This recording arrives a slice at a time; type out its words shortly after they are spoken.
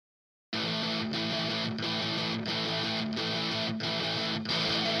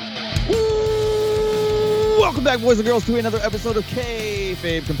Welcome back, boys and girls, to another episode of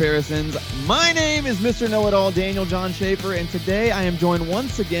Kayfabe Comparisons. My name is Mr. Know-It-All, Daniel John Schaefer, and today I am joined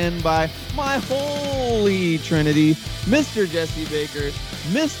once again by my holy trinity, Mr. Jesse Baker,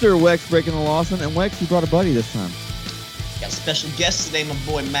 Mr. Wex Breaking the Lawson, and Wex, you brought a buddy this time. Got a special guest today, my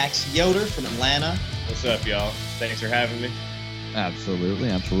boy Max Yoder from Atlanta. What's up, y'all? Thanks for having me. Absolutely.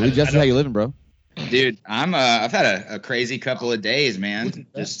 Jesse, how you living, bro? Dude, I've had a crazy couple of days, man.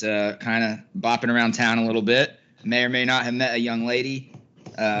 Just kind of bopping around town a little bit. May or may not have met a young lady.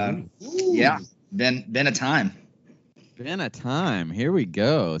 Yeah, been a time. Been a time. Here we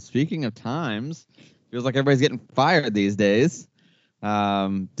go. Speaking of times, feels like everybody's getting fired these days.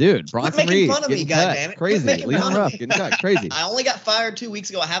 Dude, Bronson Reed fun of me, goddammit. Crazy. Leaving rough, getting cut. Crazy. I only got fired 2 weeks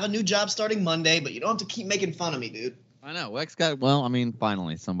ago. I have a new job starting Monday, but you don't have to keep making fun of me, dude. I know. Wex got,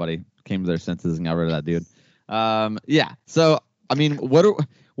 finally somebody came to their senses and got rid of that dude. Yeah. So,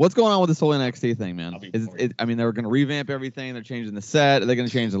 what's going on with this whole NXT thing, man? They were going to revamp everything. They're changing the set. Are they going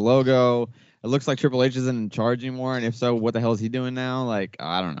to change the logo? It looks like Triple H isn't in charge anymore. And if so, what the hell is he doing now? Like,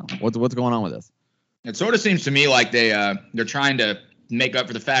 I don't know. What's going on with this? It sort of seems to me like they're trying to make up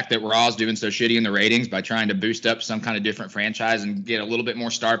for the fact that Raw's doing so shitty in the ratings by trying to boost up some kind of different franchise and get a little bit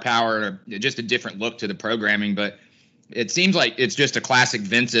more star power or just a different look to the programming. But it seems like it's just a classic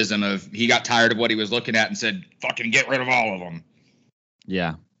Vinceism of he got tired of what he was looking at and said, fucking get rid of all of them.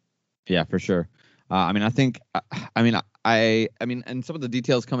 Yeah. Yeah, for sure. And some of the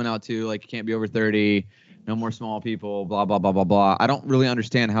details coming out too, like you can't be over 30, no more small people, blah, blah, blah, blah, blah. I don't really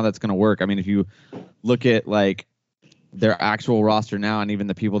understand how that's going to work. I mean, if you look at like their actual roster now and even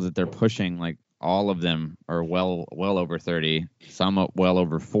the people that they're pushing, like all of them are well over 30, some well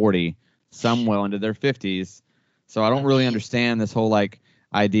over 40, some well into their 50s. So I don't really understand this whole like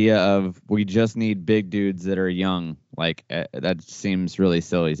idea of we just need big dudes that are young. Like that seems really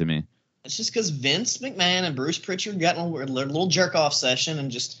silly to me. It's just because Vince McMahon and Bruce Pritchard got in a little jerk off session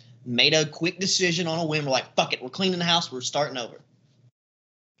and just made a quick decision on a whim. We're like, fuck it, we're cleaning the house, we're starting over.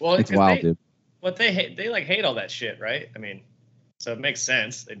 Well, it's wild, dude. What they hate all that shit, right? I mean, so it makes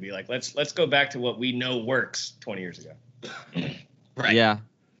sense. They'd be like, let's go back to what we know works 20 years ago. Right. Yeah.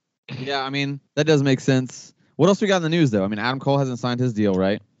 Yeah, I mean, that does make sense. What else we got in the news, though? I mean, Adam Cole hasn't signed his deal,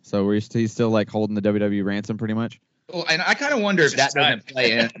 right? So he's still like holding the WWE ransom pretty much. Well, and I kind of wonder if that doesn't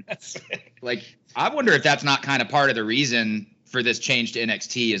play in. Like, I wonder if that's not kind of part of the reason for this change to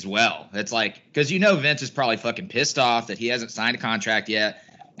NXT as well. It's like, because Vince is probably fucking pissed off that he hasn't signed a contract yet.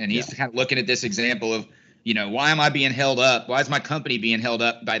 And he's kind of looking at this example of, why am I being held up? Why is my company being held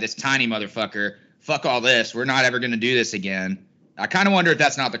up by this tiny motherfucker? Fuck all this. We're not ever going to do this again. I kind of wonder if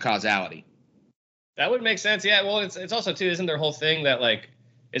that's not the causality. That would make sense. Yeah. Well, it's also, too, isn't their whole thing that, like,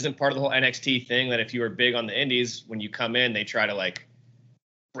 isn't part of the whole NXT thing that if you were big on the indies, when you come in, they try to, like,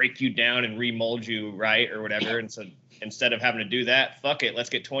 break you down and remold you, right, or whatever. And so instead of having to do that, fuck it. Let's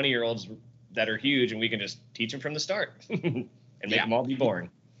get 20-year-olds that are huge, and we can just teach them from the start and make them all be boring.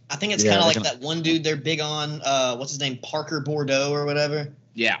 I think it's kind of like that one dude they're big on, what's his name, Parker Bordeaux or whatever.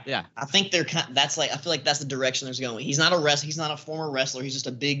 Yeah. I think I feel like that's the direction they're going. He's not a wrestler. He's not a former wrestler. He's just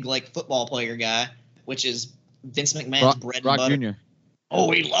a big, like, football player guy, which is Vince McMahon's bread and butter. Jr. Oh,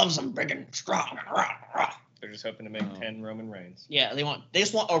 he loves them big and strong. They're just hoping to make 10 Roman Reigns. Yeah, they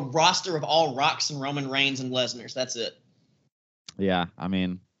just want a roster of all Rocks and Roman Reigns and Lesnar's. That's it. Yeah, I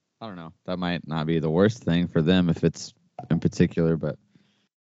mean, I don't know. That might not be the worst thing for them if it's in particular, but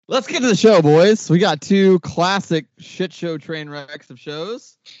let's get to the show, boys. We got two classic shit show train wrecks of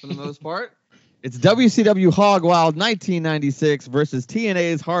shows for the most part. It's WCW Hog Wild 1996 versus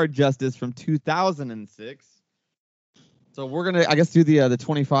TNA's Hard Justice from 2006. So we're gonna, I guess, do the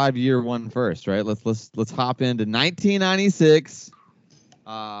 25-year one first, right? Let's hop into 1996.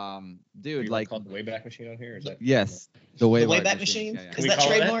 Dude, like called the Wayback Machine on here? Is that yes, the Wayback Machine. Yeah. Is that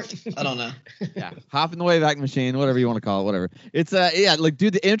trademarked? I don't know. Yeah, hop in the Wayback Machine, whatever you want to call it, whatever. It's like,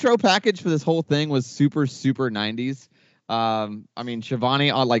 dude, the intro package for this whole thing was super 90s.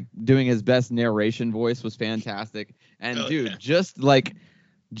 Shivani on like doing his best narration voice was fantastic, and just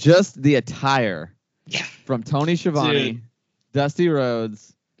the attire. Yeah. From Tony Schiavone, Dusty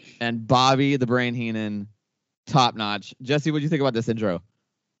Rhodes, and Bobby the Brain Heenan, top notch. Jesse, what do you think about this intro?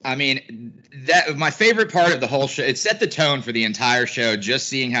 I mean, that my favorite part of the whole show. It set the tone for the entire show. Just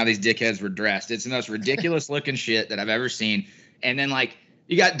seeing how these dickheads were dressed. It's the most ridiculous looking shit that I've ever seen. And then like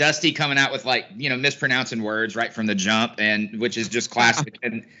you got Dusty coming out with like mispronouncing words right from the jump, and which is just classic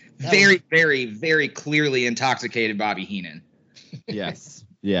and very, very, very clearly intoxicated Bobby Heenan. Yes.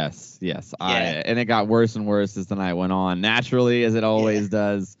 Yes. And it got worse and worse as the night went on, naturally, as it always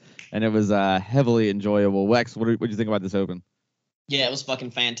does. And it was heavily enjoyable. Wex, what did you think about this open? Yeah, it was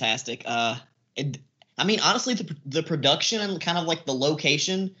fucking fantastic. I I mean, honestly, the production and kind of like the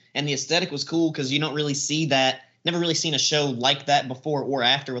location and the aesthetic was cool because you don't really see that. Never really seen a show like that before or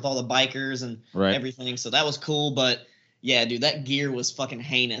after with all the bikers and everything. So that was cool. But yeah, dude, that gear was fucking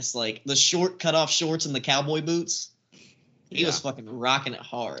heinous. Like the cut off shorts and the cowboy boots. He was fucking rocking it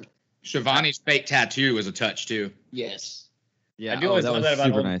hard. Shivani's fake tattoo was a touch too. Yes. Yeah, I do always love that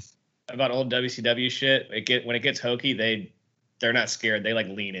about old nice. WCW shit. When it gets hokey, they're not scared. They like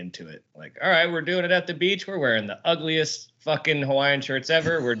lean into it. Like, all right, we're doing it at the beach. We're wearing the ugliest fucking Hawaiian shirts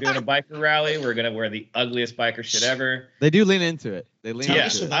ever. We're doing a biker rally. We're gonna wear the ugliest biker shit ever. They do lean into it. They lean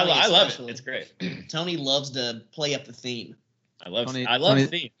into it. I love it. It's great. Tony loves to play up the theme. I love Tony,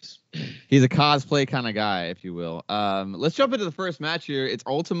 themes. He's a cosplay kind of guy, if you will. Let's jump into the first match here. It's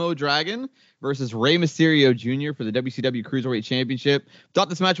Ultimo Dragon versus Rey Mysterio Jr. for the WCW Cruiserweight Championship. Thought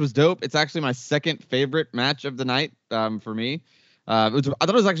this match was dope. It's actually my second favorite match of the night for me. I thought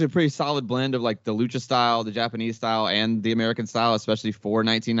it was actually a pretty solid blend of like the lucha style, the Japanese style, and the American style, especially for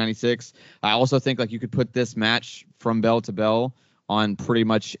 1996. I also think like you could put this match from bell to bell on pretty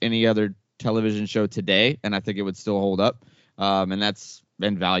much any other television show today, and I think it would still hold up. And that's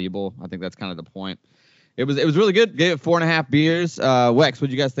invaluable. I think that's kind of the point. It was really good. Gave it 4.5 beers. Wex,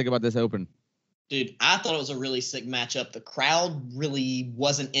 what'd you guys think about this open? Dude, I thought it was a really sick matchup. The crowd really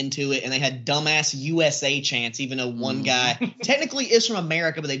wasn't into it, and they had dumbass USA chants, even though one guy technically is from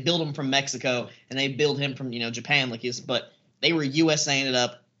America, but they build him from Mexico, and they build him from, Japan like his, but they were USAing it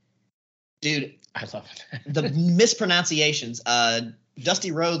up. Dude, I love it. The mispronunciations.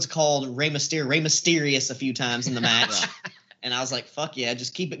 Dusty Rhodes called Rey Mysterious a few times in the match. And I was like, fuck yeah,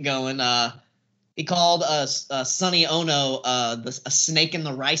 just keep it going. He called Sonny Ono a snake in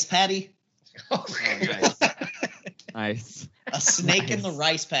the rice patty. Oh, nice. A snake in the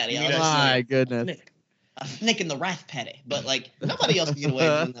rice patty. My goodness. A snake in the rice patty. But, like, nobody else can get away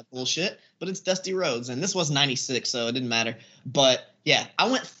with that bullshit. But it's Dusty Rhodes. And this was 96, so it didn't matter. But, yeah, I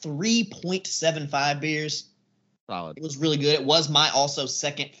went 3.75 beers. Solid. It was really good. It was my also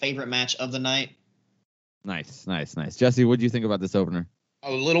second favorite match of the night. Nice. Jesse, what do you think about this opener?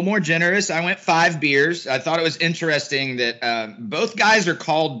 A little more generous. I went 5 beers. I thought it was interesting that both guys are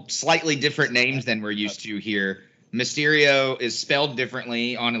called slightly different names than we're used to here. Mysterio is spelled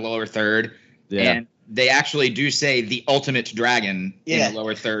differently on the lower third. Yeah. And they actually do say the Ultimate Dragon in the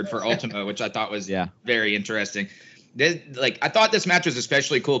lower third for Ultimo, which I thought was very interesting. I thought this match was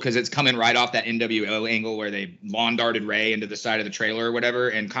especially cool because it's coming right off that NWO angle where they lawn darted Ray into the side of the trailer or whatever,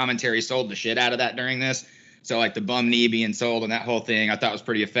 and commentary sold the shit out of that during this. So like the bum knee being sold and that whole thing, I thought was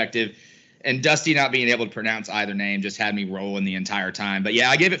pretty effective. And Dusty not being able to pronounce either name just had me rolling the entire time. But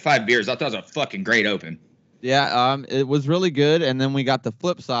yeah, I gave it 5 beers. I thought it was a fucking great open. Yeah, it was really good. And then we got the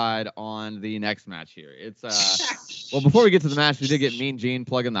flip side on the next match here. It's well, before we get to the match, we did get Mean Gene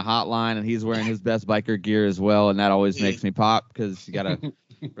plugging the hotline, and he's wearing his best biker gear as well, and that always makes me pop because you gotta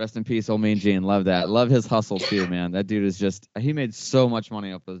rest in peace, old Mean Gene. Love that. Love his hustle too, man. That dude is he made so much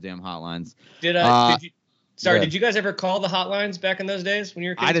money off those damn hotlines. Did you guys ever call the hotlines back in those days when you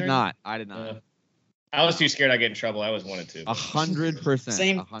were kids? I did not. I was too scared I'd get in trouble. I always wanted to.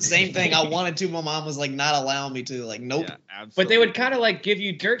 100%. Same thing. I wanted to. My mom was like not allowing me to. Like, nope. Yeah, absolutely. But they would kind of like give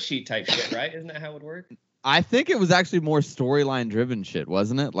you dirt sheet type shit, right? Isn't that how it would work? I think it was actually more storyline driven shit,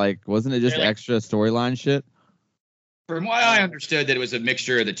 wasn't it? Like, wasn't it just extra storyline shit? From what I understood, that it was a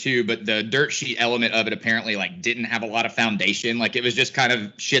mixture of the two, but the dirt sheet element of it apparently like didn't have a lot of foundation. Like it was just kind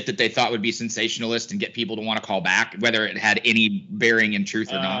of shit that they thought would be sensationalist and get people to want to call back, whether it had any bearing in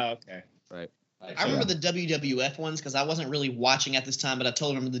truth or not. Okay. Right. I remember the WWF ones because I wasn't really watching at this time, but I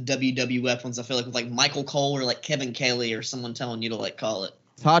told them the WWF ones. I feel like with like Michael Cole or like Kevin Kelly or someone telling you to like call it.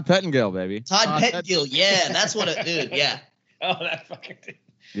 Todd Pettengill, baby. Todd Pettengill, yeah, that's what it, dude, yeah. Oh, that fucking thing.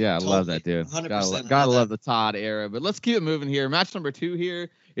 Yeah, I love that dude. 100%. Gotta love the Todd era. But let's keep it moving here. Match number 2 here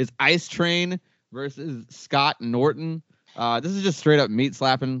is Ice Train versus Scott Norton. This is just straight up meat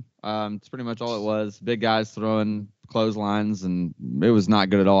slapping. It's pretty much all it was. Big guys throwing clotheslines, and it was not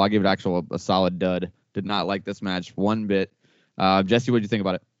good at all. I give it a solid dud. Did not like this match one bit. Jesse, what did you think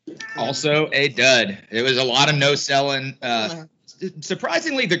about it? Also a dud. It was a lot of no selling.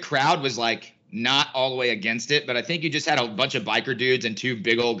 Surprisingly, the crowd was like not all the way against it, but I think you just had a bunch of biker dudes and 2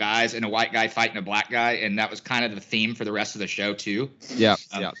 big old guys and a white guy fighting a black guy, and that was kind of the theme for the rest of the show too. Yeah.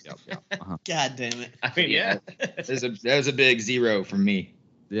 Uh-huh. God damn it. I mean, yeah. That was a big 0 from me.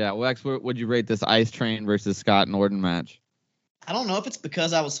 Yeah, Wex, would you rate this Ice Train versus Scott Norton match? I don't know if it's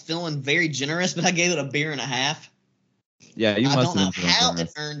because I was feeling very generous, but I gave it a beer and a half. Yeah, you must have been I don't know how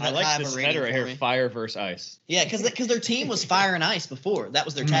it earned that high of a rating. I like this header right here, Fire versus Ice. Yeah, because their team was Fire and Ice before. That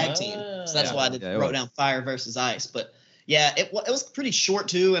was their tag team. So that's why I wrote down Fire versus Ice. But yeah, it was pretty short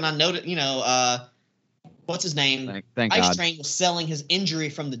too, and I noted, what's his name? Thank Ice God. Train was selling his injury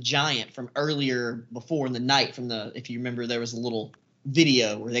from the Giant from earlier before in the night if you remember, there was a little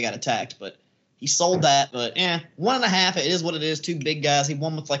video where they got attacked, but he sold that. But 1.5, it is what it is. Two big guys. He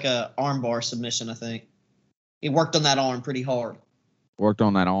won with like a armbar submission, I think. He worked on that arm pretty hard.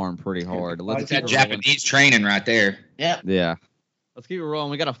 Let's that Japanese training right there. Yep. Yeah. Let's keep it rolling.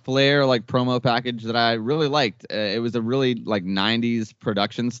 We got a Flair like promo package that I really liked. It was a really like 90s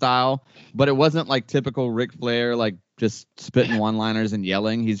production style, but it wasn't like typical Ric Flair, like just spitting one-liners and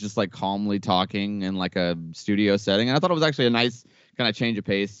yelling. He's just like calmly talking in like a studio setting. And I thought it was actually a nice kind of change of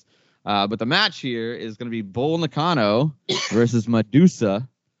pace. But the match here is going to be Bull Nakano versus Medusa.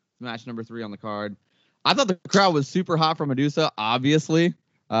 Match number 3 on the card. I thought the crowd was super hot for Medusa, obviously,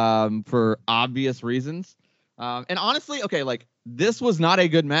 for obvious reasons. And honestly, okay, like this was not a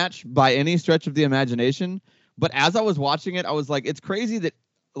good match by any stretch of the imagination. But as I was watching it, I was like, it's crazy that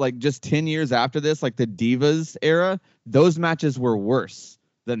like just 10 years after this, like the Divas era, those matches were worse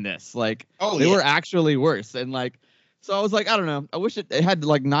than this. Like they were actually worse. And like, so I was like, I don't know. I wish it had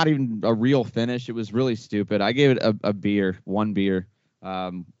like not even a real finish. It was really stupid. I gave it a beer, 1 beer.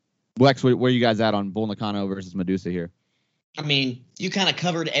 Wex, where you guys at on Bull Nakano versus Medusa here? I mean, you kind of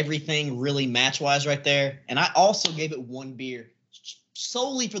covered everything really match-wise right there. And I also gave it 1 beer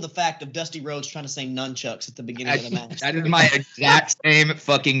solely for the fact of Dusty Rhodes trying to say nunchucks at the beginning of the match. That is my exact same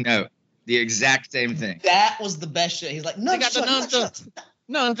fucking note. The exact same thing. That was the best shit. He's like, nunchucks.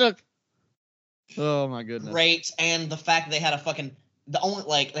 Nunchucks. Oh, my goodness. Great. And the fact that they had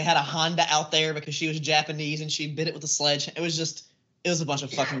they had a Honda out there because she was Japanese and she bit it with a sledge. It was a bunch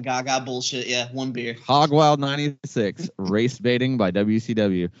of fucking gaga bullshit. Yeah, 1 beer. Hogwild 96, race baiting by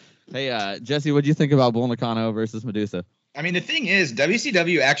WCW. Hey, Jesse, what'd you think about Bull Nakano versus Medusa? I mean, the thing is,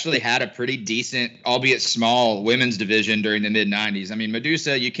 WCW actually had a pretty decent, albeit small, women's division during the mid-'90s. I mean,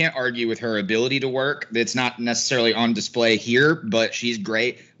 Medusa, you can't argue with her ability to work. It's not necessarily on display here, but she's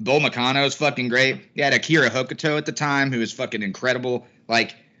great. Bull Nakano's fucking great. You had Akira Hokuto at the time, who was fucking incredible.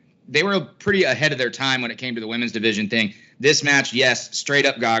 Like, they were pretty ahead of their time when it came to the women's division thing. This match, yes, straight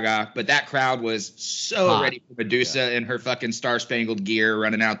up gaga, but that crowd was so hot. Ready for Medusa in her fucking star-spangled gear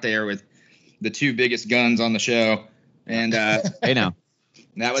running out there with the 2 biggest guns on the show. And hey, now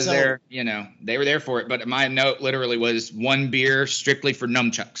that was they were there for it. But my note literally was 1 beer strictly for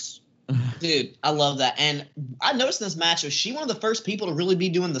nunchucks. Dude, I love that. And I noticed in this match, was she one of the first people to really be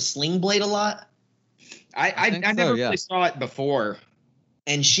doing the sling blade a lot? I never really saw it before.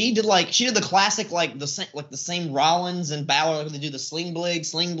 And she did the classic like the same Rollins and Balor, they do the sling blade.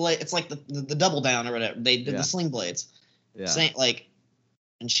 It's like the double down or whatever. They did the sling blades. Yeah.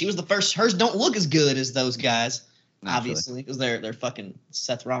 And she was the first. Hers don't look as good as those guys, obviously, because they're fucking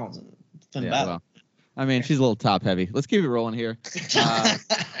Seth Rollins and Finn Balor. Well, I mean, she's a little top heavy. Let's keep it rolling here.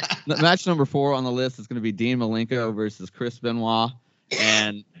 Match number 4 on the list is going to be Dean Malenko versus Chris Benoit,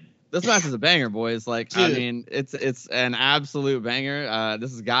 and this match is a banger, boys. Like, dude. I mean, it's an absolute banger.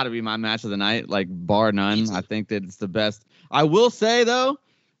 This has got to be my match of the night, like bar none. I think that it's the best. I will say though,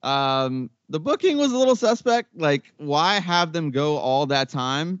 the booking was a little suspect. Like, why have them go all that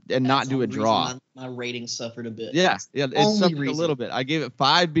time and not do a draw? My rating suffered a bit. Yeah, it suffered a little bit. I gave it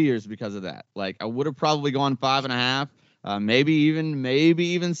 5 beers because of that. Like, I would have probably gone 5.5, maybe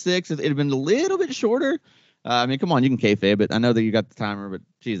even 6 if it had been a little bit shorter. I mean, come on, you can kayfabe it. I know that you got the timer, but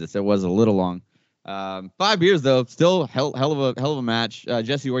Jesus, it was a little long. 5 beers though, still hell of a match.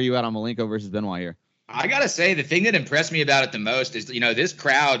 Jesse, where are you at on Malenko versus Benoit here? I gotta say, the thing that impressed me about it the most is, this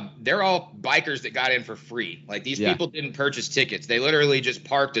crowd, they're all bikers that got in for free. Like, these people didn't purchase tickets. They literally just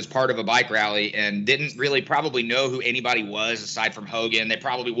parked as part of a bike rally and didn't really probably know who anybody was aside from Hogan. They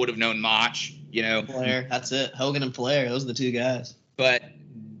probably would have known Mach, Flair, that's it. Hogan and Flair, those are the 2 guys. But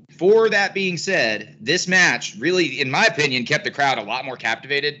for that being said, this match really, in my opinion, kept the crowd a lot more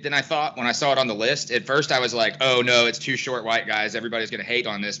captivated than I thought when I saw it on the list. At first, I was like, oh, no, it's 2 short white guys. Everybody's going to hate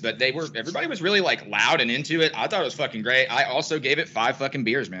on this. But everybody was really, like, loud and into it. I thought it was fucking great. I also gave it 5 fucking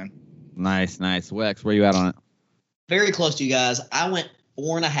beers, man. Nice. Wex, where you at on it? Very close to you guys. I went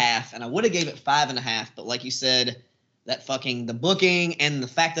 4.5, and I would have gave it 5.5. But like you said, that fucking the booking and the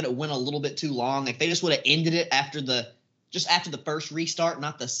fact that it went a little bit too long, if they just would have ended it after the first restart,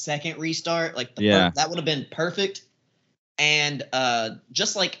 not the second restart, like that would have been perfect. And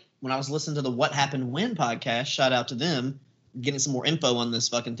just like when I was listening to the What Happened When podcast, shout out to them, getting some more info on this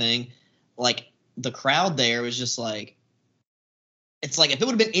fucking thing. Like, the crowd there was just like, it's like if it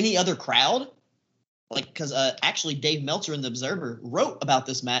would have been any other crowd, like, because actually Dave Meltzer in the Observer wrote about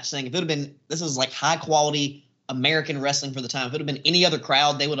this match saying if it would have been, this is like high quality American wrestling for the time. If it would have been any other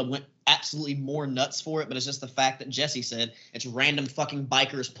crowd, they would have went absolutely more nuts for it. But it's just the fact that Jesse said it's random fucking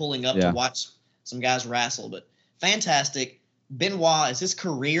bikers pulling up to watch some guys wrestle, but fantastic. Benoit, is his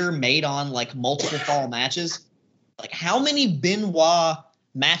career made on like multiple fall matches? Like how many Benoit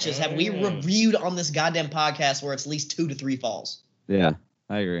matches have we reviewed on this goddamn podcast where it's at least 2 to 3 falls? Yeah,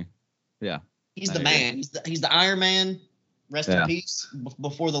 I agree. Yeah. He's the man. He's the Iron Man. Rest in peace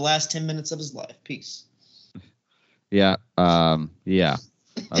before the last 10 minutes of his life. Peace. Yeah. Yeah.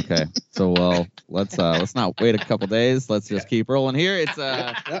 Okay. So let's not wait a couple days. Let's just keep rolling here. It's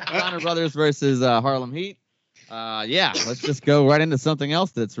Steiner Brothers versus Harlem Heat. Let's just go right into something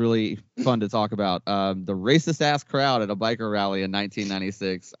else that's really fun to talk about. The racist ass crowd at a biker rally in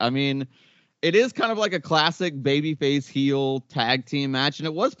 1996. I mean, it is kind of like a classic babyface heel tag team match, and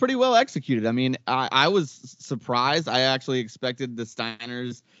it was pretty well executed. I mean, I was surprised. I actually expected the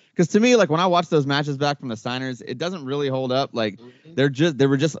Steiners, because to me, like when I watched those matches back from the Steiners, it doesn't really hold up. Like they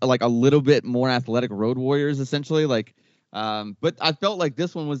were just like a little bit more athletic road warriors, essentially. Like, but I felt like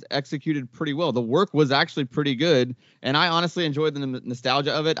this one was executed pretty well. The work was actually pretty good, and I honestly enjoyed the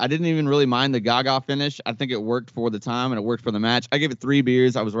nostalgia of it. I didn't even really mind the Gaga finish. I think it worked for the time, and it worked for the match. I gave it 3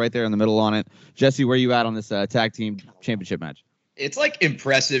 beers. I was right there in the middle on it. Jesse, where you at on this tag team championship match? It's like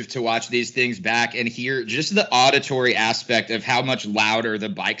impressive to watch these things back and hear just the auditory aspect of how much louder the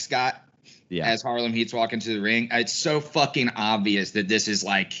bikes got as Harlem Heat's walking to the ring. It's so fucking obvious that this is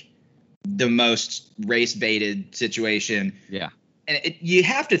like the most race baited situation. Yeah. And you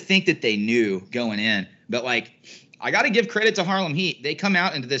have to think that they knew going in, but like, I got to give credit to Harlem Heat. They come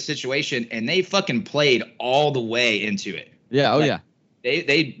out into this situation and they fucking played all the way into it. Yeah. Oh, like, yeah.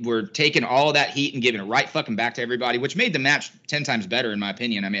 They were taking all of that heat and giving it right fucking back to everybody, which made the match 10 times better, in my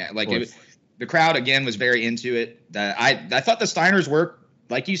opinion. I mean, like the crowd, again, was very into it. I thought the Steiners' work,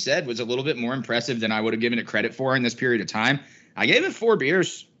 like you said, was a little bit more impressive than I would have given it credit for in this period of time. I gave it 4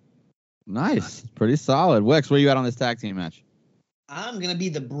 beers. Nice. Pretty solid. Wex, where you at on this tag team match? I'm going to be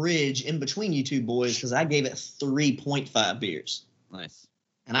the bridge in between you two boys because I gave it 3.5 beers. Nice.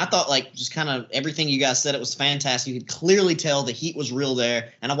 And I thought, like, just kind of everything you guys said, it was fantastic. You could clearly tell the heat was real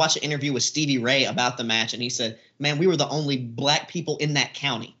there. And I watched an interview with Stevie Ray about the match, and he said, man, we were the only black people in that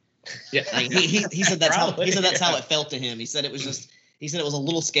county. Yeah. Like, he said that's how it felt to him. He said it was a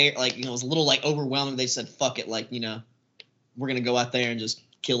little scary, like, you know, it was a little, like, overwhelming. They said, fuck it, like, you know, we're going to go out there and just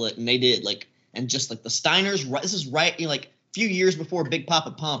kill it. And they did, like, and just, like, the Steiners, this is right, you know, like, a few years before Big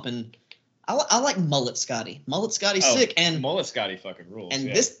Papa Pump, and I like Mullet Scotty. Mullet Scotty's sick, and Mullet Scotty fucking rules. And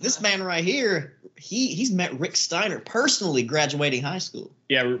this man right here, he's met Rick Steiner personally, graduating high school.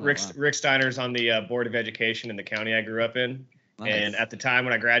 Yeah, Rick Steiner's on the board of education in the county I grew up in. Nice. And at the time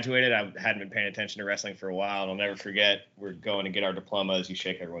when I graduated, I hadn't been paying attention to wrestling for a while. And I'll never forget, we're going to get our diplomas. You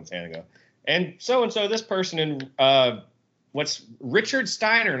shake everyone's hand and go, and so this person in what's Richard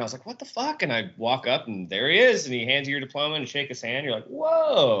Steiner? And I was like, what the fuck? And I walk up, and there he is, and he hands you your diploma and shake his hand. You're like,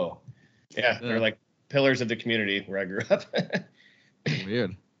 whoa. Yeah, they're like pillars of the community where I grew up.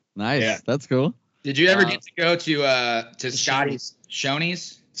 Weird. Nice. Yeah. That's cool. Did you ever get to go to Scotty's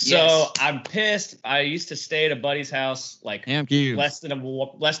Shoney's? So yes. I'm pissed. I used to stay at a buddy's house like less than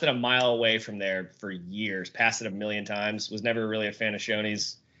a mile away from there for years. Passed it a million times. Was never really a fan of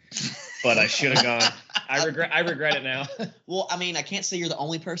Shoney's, but I should have gone. I regret it now. Well, I mean, I can't say you're the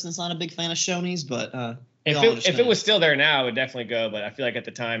only person that's not a big fan of Shoney's, but if it was still there now, I would definitely go. But I feel like at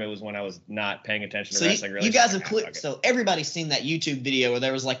the time it was when I was not paying attention to wrestling. You guys have clicked. So everybody's seen that YouTube video where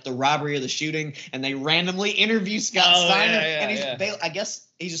there was like the robbery or the shooting, and they randomly interview Scott Steiner, and I guess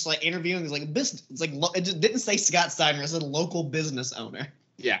he's just like interviewing. He's like business. It's like it just didn't say Scott Steiner. It said local business owner.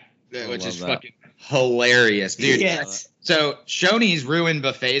 Yeah, which is fucking hilarious, dude. Yes. So Shoney's ruined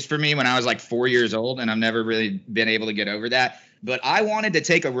buffets for me when I was like 4 years old, and I've never really been able to get over that. But I wanted to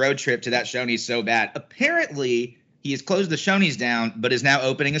take a road trip to that Shoney's so bad. Apparently, he has closed the Shoney's down, but is now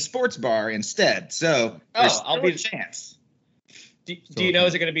opening a sports bar instead. So I'll be a chance. Do you know,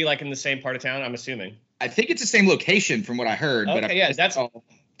 is it going to be like in the same part of town? I'm assuming. I think it's the same location from what I heard. Okay, but that's all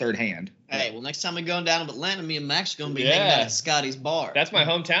third hand. Hey, well, next time we go down to Atlanta, me and Max are going to be hanging out at Scotty's bar. That's my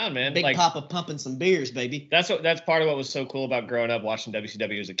hometown, man. Big Papa pumping some beers, baby. That's part of what was so cool about growing up watching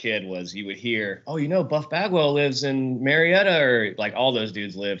WCW as a kid was you would hear, oh, you know, Buff Bagwell lives in Marietta, or like all those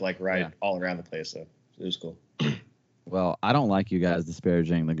dudes lived like all around the place. So it was cool. Well, I don't like you guys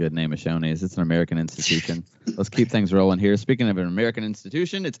disparaging the good name of Shoney's. It's an American institution. Let's keep things rolling here. Speaking of an American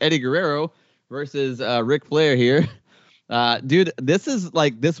institution, it's Eddie Guerrero versus Ric Flair here. Dude,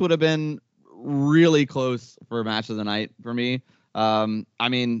 this would have been really close for match of the night for me. I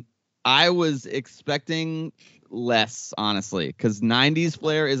mean, I was expecting less, honestly, because 90s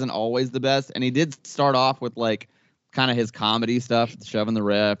Flair isn't always the best. And he did start off with like kind of his comedy stuff, shoving the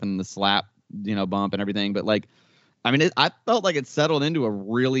ref and the slap, bump and everything. But like I mean, I felt like it settled into a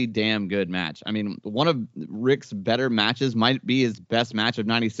really damn good match. I mean, one of Rick's better matches might be his best match of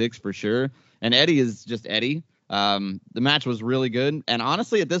 96 for sure. And Eddie is just Eddie. The match was really good. And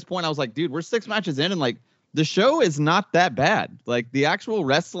honestly, at this point, I was like, dude, we're 6 matches in, and like the show is not that bad. Like the actual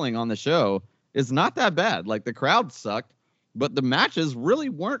wrestling on the show is not that bad. Like the crowd sucked, but the matches really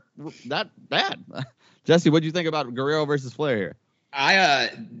weren't that bad. Jesse, what do you think about Guerrero versus Flair here?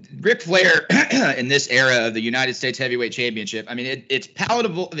 Ric Flair in this era of the United States Heavyweight Championship, I mean, it's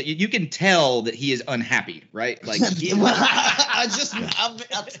palatable. You can tell that he is unhappy, right? Like, I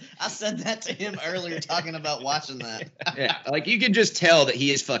said that to him earlier, talking about watching that. Yeah, like you can just tell that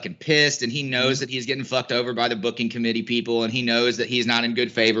he is fucking pissed, and he knows that he's getting fucked over by the booking committee people, and he knows that he's not in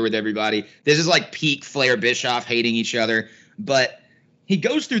good favor with everybody. This is like peak Flair Bischoff hating each other, but he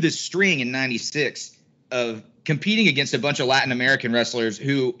goes through this string in '96 of competing against a bunch of Latin American wrestlers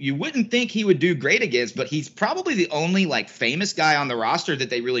who you wouldn't think he would do great against, but he's probably the only like famous guy on the roster that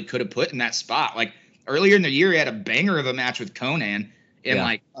they really could have put in that spot. Like earlier in the year, he had a banger of a match with Conan in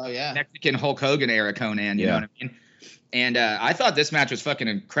Mexican Hulk Hogan era Conan, you know what I mean? And I thought this match was fucking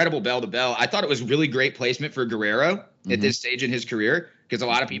incredible bell to bell. I thought it was really great placement for Guerrero at this stage in his career, because a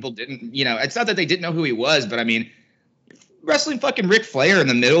lot of people didn't, it's not that they didn't know who he was, but I mean, wrestling fucking Ric Flair in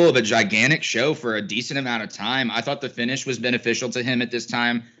the middle of a gigantic show for a decent amount of time. I thought the finish was beneficial to him at this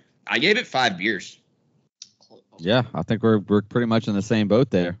time. I gave it 5 beers. Yeah, I think we're pretty much in the same boat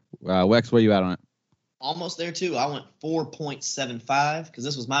there. Wex, where you at on it? Almost there too. I went 4.75 because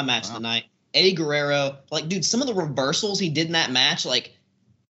this was my match of the night. Eddie Guerrero, like, dude, some of the reversals he did in that match, like,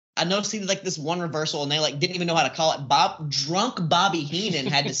 I noticed he did like this one reversal and they like didn't even know how to call it. Drunk Bobby Heenan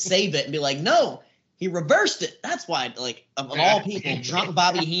had to save it and be like, no. He reversed it. That's why, like, of all people, drunk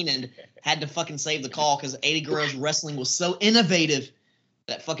Bobby Heenan had to fucking save the call because Eddie Guerrero's wrestling was so innovative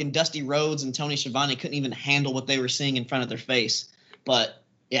that fucking Dusty Rhodes and Tony Schiavone couldn't even handle what they were seeing in front of their face. But,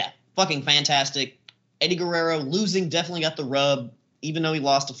 yeah, fucking fantastic. Eddie Guerrero losing definitely got the rub, even though he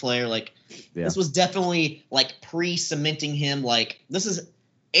lost to Flair. Like, this was definitely, like, pre-cementing him. Like, this is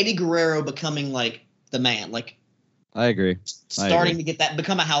Eddie Guerrero becoming, like, the man. Like, I agree. Starting to get that,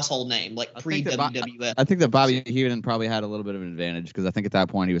 become a household name, like pre-WWF. I think that Bobby Heenan probably had a little bit of an advantage because I think at that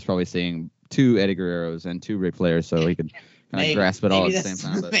point he was probably seeing 2 Eddie Guerreros and 2 Ric Flairs, so he could kind of grasp it all at the same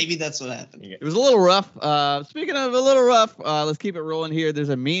time. But maybe that's what happened. It was a little rough. Speaking of a little rough, let's keep it rolling here. There's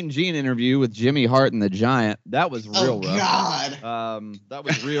a Mean Gene interview with Jimmy Hart and the Giant. That was real rough. God. That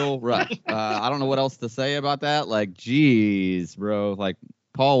was real rough. I don't know what else to say about that. Like, geez, bro. Like,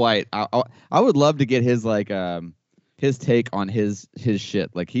 Paul White, I would love to get his, like, his take on his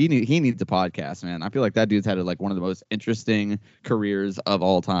shit. Like he needs a podcast, man. I feel like that dude's had like one of the most interesting careers of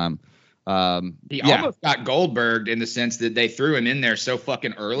all time. He almost got Goldberged in the sense that they threw him in there so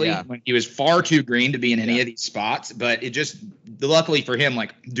fucking early when he was far too green to be in any of these spots. But it just, luckily for him,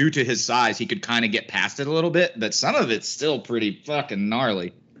 like due to his size, he could kind of get past it a little bit. But some of it's still pretty fucking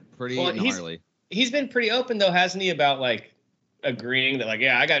gnarly. Gnarly. He's been pretty open though, hasn't he, about like agreeing that like,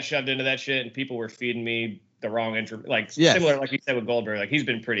 I got shoved into that shit and people were feeding me the wrong similar, like you said with Goldberg. Like he's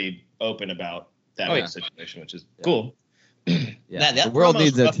been pretty open about that situation, which is cool. The world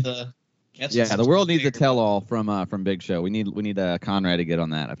needs it. The world needs a tell-all from Big Show. We need Conrad to get on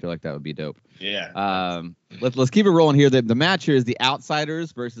that. I feel like that would be dope. Yeah. Let's keep it rolling here. The match here is the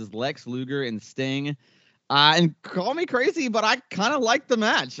Outsiders versus Lex Luger and Sting. And call me crazy, but I kind of liked the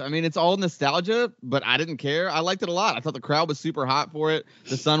match. I mean, it's all nostalgia, but I didn't care. I liked it a lot. I thought the crowd was super hot for it.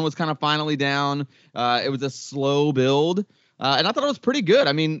 The sun was kind of finally down. It was a slow build. And I thought it was pretty good.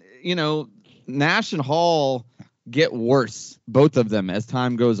 I mean, Nash and Hall get worse, both of them, as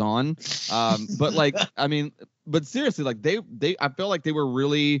time goes on. But like, I mean, but seriously, like I felt like they were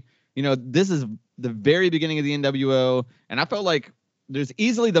really, this is the very beginning of the NWO. And I felt like there's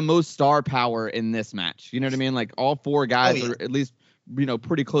easily the most star power in this match. You know what I mean? Like all 4 guys are at least,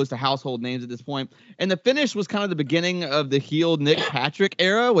 pretty close to household names at this point. And the finish was kind of the beginning of the heel Nick Patrick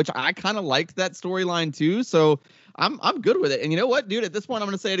era, which I kind of liked that storyline too. So I'm good with it. And you know what, dude? At this point, I'm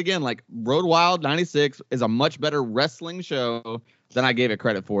going to say it again. Like Road Wild 96 is a much better wrestling show than I gave it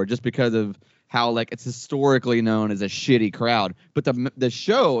credit for, just because of how like it's historically known as a shitty crowd. But the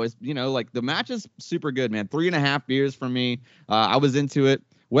show is, like the match is super good, man. 3.5 beers from me. I was into it.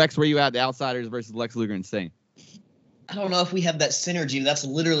 Wex, where you at? The Outsiders versus Lex Luger and Sting. I don't know if we have that synergy. That's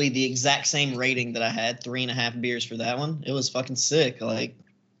literally the exact same rating that I had. 3.5 beers for that one. It was fucking sick. Like,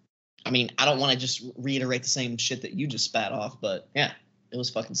 I mean, I don't want to just reiterate the same shit that you just spat off, but yeah, it was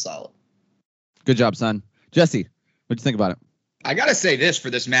fucking solid. Good job, son. Jesse, what'd you think about it? I got to say this for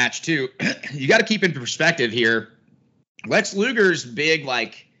this match, too. You got to keep in perspective here. Lex Luger's big,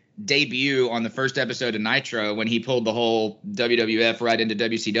 like, debut on the first episode of Nitro when he pulled the whole WWF right into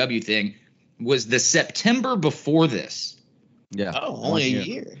WCW thing was the September before this. Yeah. Oh, only a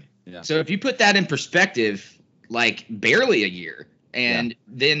year. Yeah. So if you put that in perspective, like barely a year. And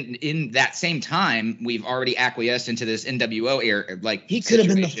then in that same time, we've already acquiesced into this NWO era. Like he could have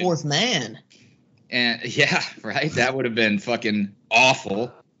been the fourth man. And yeah, right. That would have been fucking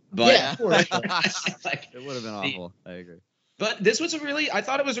awful. But yeah, like, it would have been awful. I agree. But this was I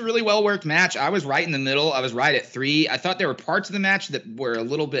thought it was a really well worked match. I was right in the middle. I was right at 3. I thought there were parts of the match that were a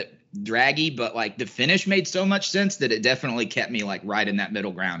little bit draggy, but like the finish made so much sense that it definitely kept me like right in that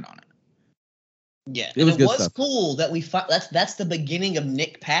middle ground on it. Yeah, it was cool that we fought. That's the beginning of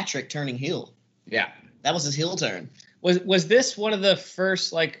Nick Patrick turning heel. Yeah, that was his heel turn. Was this one of the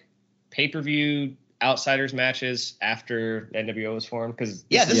first like pay-per-view Outsiders matches after NWO was formed? Because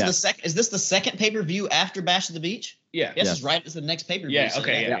this is the second. Is this the second pay-per-view after Bash at the Beach? Yeah. Yes, it's right. It's the next pay-per-view. Yeah.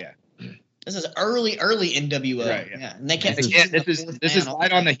 Okay. Yeah. This is early NWO. Right, yeah. And they kept. This is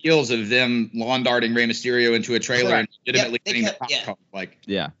right on the heels of them lawn darting Rey Mysterio into a trailer and legitimately getting the pop like.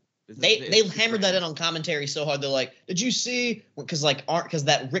 Yeah. They hammered that in on commentary so hard. They're like, "Did you see?" Because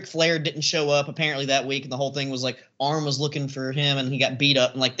that Ric Flair didn't show up apparently that week, and the whole thing was like Arn was looking for him, and he got beat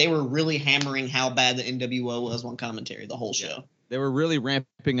up, and like they were really hammering how bad the NWO was on commentary the whole show. They were really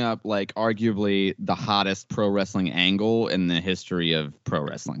ramping up like arguably the hottest pro wrestling angle in the history of pro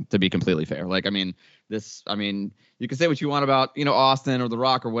wrestling. To be completely fair, like I mean, you can say what you want about Austin or The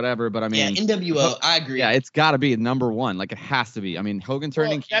Rock or whatever, but I mean NWO, I agree. Yeah, it's got to be number one. Like it has to be. I mean, Hogan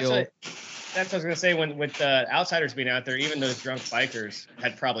turning heel. That's what I was gonna say. With the Outsiders being out there, even those drunk bikers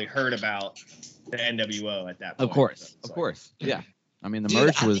had probably heard about the NWO at that point. Of course, yeah. I mean, the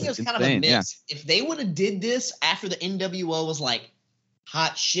merch was insane. Kind of a mix. Yeah. If they would have did this after the NWO was like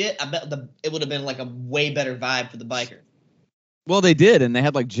hot shit, I bet it would have been like a way better vibe for the biker. Well, they did, and they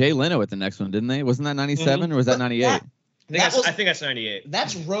had like Jay Leno at the next one, didn't they? Wasn't that 97 or was that 98? I think that's 98.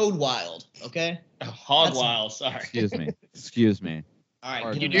 That's Road Wild, okay? Hog Wild, sorry. Excuse me. All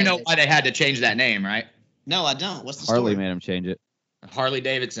right. You do know why they had to change that name, right? No, I don't. What's the Harley story? made him change it. Harley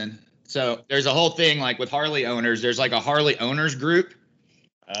Davidson. So there's a whole thing like with Harley owners. There's like a Harley owners group.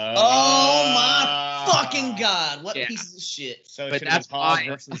 Oh my fucking God! What pieces of shit! So but that's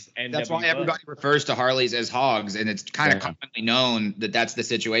why everybody refers to Harleys as hogs, and it's kind of commonly known that that's the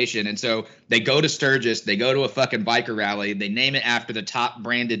situation. And so they go to Sturgis, they go to a fucking biker rally, they name it after the top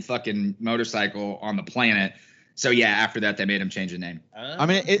branded fucking motorcycle on the planet. So yeah, after that they made him change the name. I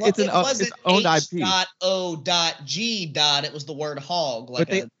mean, it's owned IP. H.O.G. It was the word hog,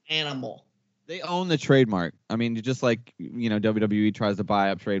 like an animal. They own the trademark. I mean, just like WWE tries to buy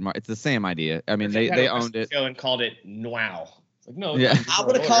up trademark. It's the same idea. I mean, they owned it and called it Wow. Like, no, yeah. I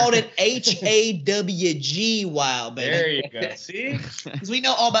would have called it HAWG. Wow, baby. There you go. See, because we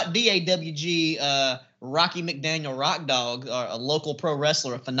know all about DAWG. Rocky McDaniel, Rock Dog, a local pro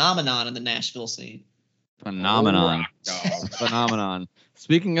wrestler, a phenomenon in the Nashville scene. Phenomenon.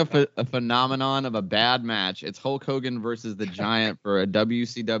 Speaking of a phenomenon of a bad match, it's Hulk Hogan versus the Giant for a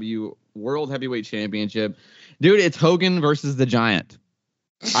WCW World Heavyweight Championship. Dude, it's Hogan versus the Giant.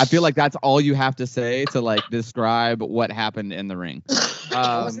 I feel like that's all you have to say to like describe what happened in the ring.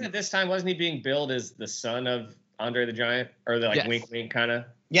 Wasn't it this time? Wasn't he being billed as the son of Andre the Giant, or the wink wink kind of?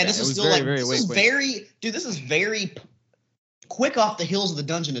 Yeah, this is still this is very quick off the heels of the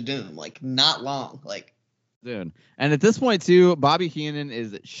Dungeon of Doom. Like not long, like. Dude, and at this point too, Bobby Heenan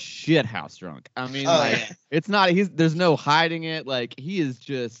is shithouse drunk. I mean, it's not. There's no hiding it. Like he is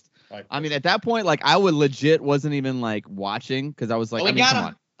just. I mean, at that point, like I would legit wasn't even like watching because I was like, come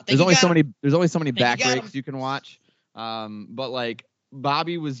on. There's only so many back breaks you can watch. But like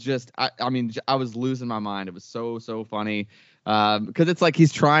Bobby was just. I mean, I was losing my mind. It was so funny. Because it's like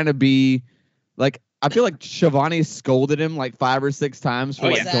he's trying to be like. I feel like Shivani scolded him like 5 or 6 times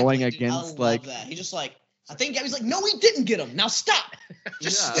for going against like. That. He just like. I think Gabby's like, no, he didn't get him. Now stop.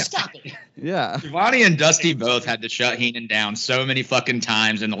 Just stop it. Yeah. Giovanni and Dusty both had to shut Heenan down so many fucking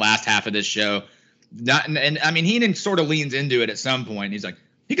times in the last half of this show. And I mean, Heenan sort of leans into it at some point. He's like,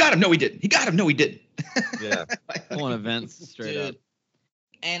 he got him. No, he didn't. He got him. No, he didn't. Yeah. Pulling events straight up.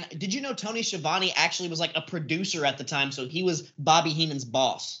 And did you know Tony Schiavone actually was like a producer at the time? So he was Bobby Heenan's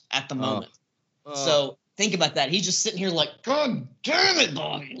boss at the moment. So think about that. He's just sitting here like, God damn it,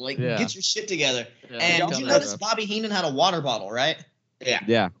 Bobby. Like, get your shit together. Yeah, and did you notice Bobby Heenan had a water bottle, right? Yeah.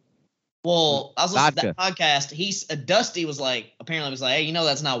 Yeah. Well, I was listening to that podcast. Dusty was like, hey,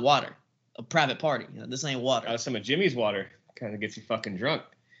 that's not water. A private party. This ain't water. Some of Jimmy's water kind of gets you fucking drunk.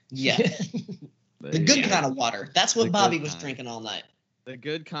 Yeah. The good kind of water. That's what Bobby was drinking all night. The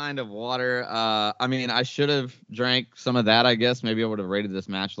good kind of water. I mean, I should have drank some of that, I guess. Maybe I would have rated this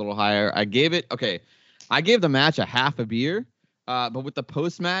match a little higher. I gave the match a half a beer. But with the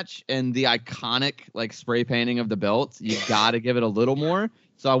post-match and the iconic like spray painting of the belt, you got to give it a little more.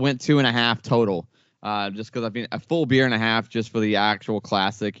 So I went 2.5 total. Just because I've been a full beer and a half just for the actual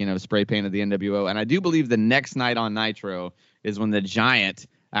classic, spray paint of the NWO. And I do believe the next night on Nitro is when the Giant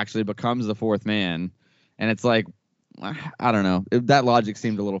actually becomes the fourth man. And it's like, I don't know. That logic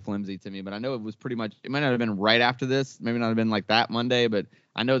seemed a little flimsy to me, but I know it was pretty much, it might not have been right after this. Maybe not have been like that Monday, but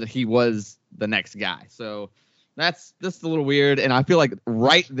I know that he was the next guy. So that's just a little weird. And I feel like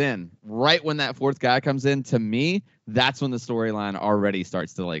right when that fourth guy comes in, to me, that's when the storyline already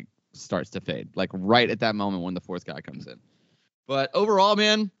starts to fade. Like right at that moment when the fourth guy comes in. But overall,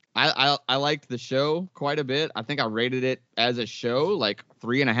 man, I liked the show quite a bit. I think I rated it as a show like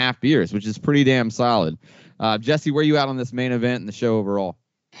 3.5 beers, which is pretty damn solid. Jesse, where you at on this main event and the show overall?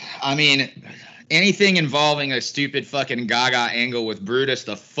 I mean, anything involving a stupid fucking Gaga angle with Brutus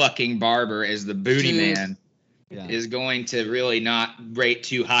the fucking Barber as the booty man is going to really not rate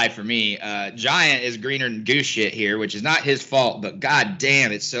too high for me. Giant is greener than goose shit here, which is not his fault, but god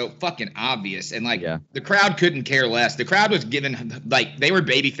damn, it's so fucking obvious. And the crowd couldn't care less. The crowd was given, like, they were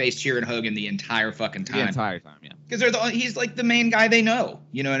babyface cheering Hogan the entire fucking time. The entire time, yeah. Because he's like the main guy they know.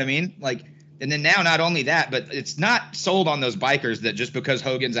 You know what I mean? Like, and then now not only that, but it's not sold on those bikers that just because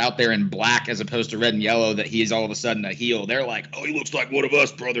Hogan's out there in black as opposed to red and yellow that he's all of a sudden a heel. They're like, oh, he looks like one of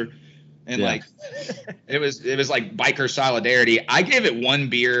us, brother. And like, it was like biker solidarity. I gave it 1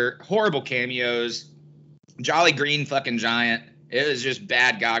 beer, horrible cameos, Jolly Green fucking Giant. It was just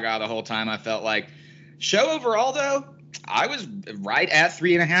bad Gaga the whole time. I felt like show overall though, I was right at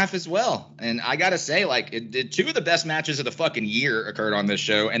 3.5 as well. And I got to say, like, two of the best matches of the fucking year occurred on this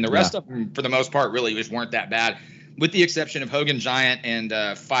show. And the rest of them, for the most part, really just weren't that bad, with the exception of Hogan Giant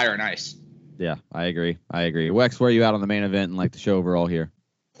and Fire and Ice. Yeah, I agree. Wex, where are you at on the main event and like the show overall here?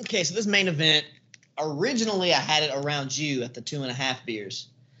 Okay, so this main event, originally I had it around you at the 2.5 beers.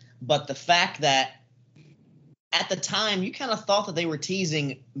 But the fact that at the time you kind of thought that they were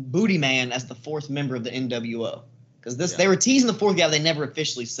teasing Booty Man as the fourth member of the NWO. Because they were teasing the fourth guy, they never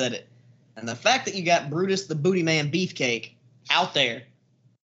officially said it. And the fact that you got Brutus the Booty Man Beefcake out there,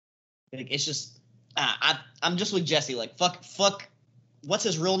 like, it's just I'm just with Jesse. Like fuck, what's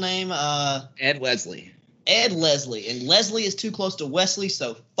his real name? Ed Leslie. Ed Leslie, and Leslie is too close to Wesley,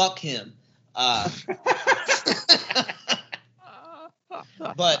 so fuck him.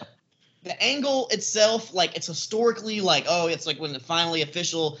 But the angle itself, like, it's historically like, oh, it's like when the finally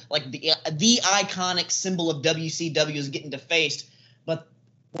official, like the iconic symbol of WCW is getting defaced. But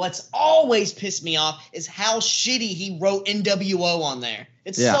what's always pissed me off is how shitty he wrote NWO on there.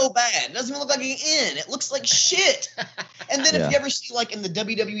 It's so bad. It doesn't even look like an N. It looks like shit. And then if you ever see, like, in the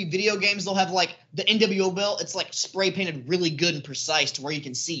WWE video games, they'll have, like, the NWO belt. It's, like, spray painted really good and precise to where you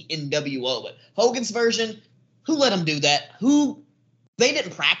can see NWO. But Hogan's version, who let him do that? They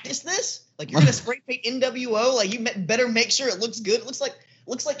didn't practice this? Like, you're going to spray paint NWO? Like, you better make sure it looks good. It looks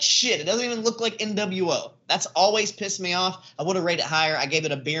like shit. It doesn't even look like NWO. That's always pissed me off. I would have rated it higher. I gave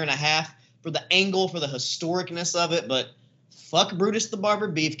it 1.5 beers for the angle, for the historicness of it. But fuck Brutus the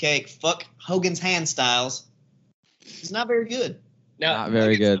Barber Beefcake. Fuck Hogan's hand styles. It's not very good. No, not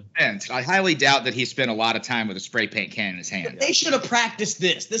very good. I highly doubt that he spent a lot of time with a spray paint can in his hand. They should have practiced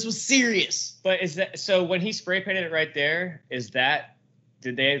this. This was serious. But is that so? When he spray painted it right there,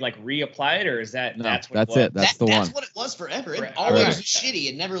 did they like reapply it, or is that that's what that's it was? it? That's the one. That's what it was forever. It always was shitty.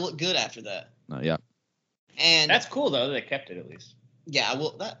 It never looked good after that. Yeah. And that's cool though. They kept it at least. Yeah,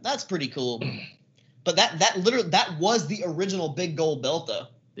 well, that's pretty cool. But that was the original big gold belt though.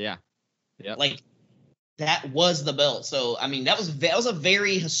 Yeah. Yeah. Like, that was the belt. So I mean, that was a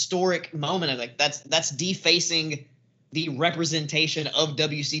very historic moment. Like, that's defacing the representation of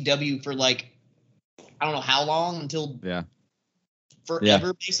WCW for, like, I don't know how long, until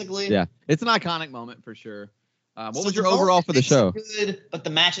forever, basically. Yeah, it's an iconic moment for sure. What was your overall for the show? Good, but the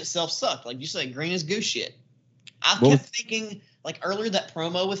match itself sucked. Like you said, green as goose shit. I kept thinking, like, earlier, that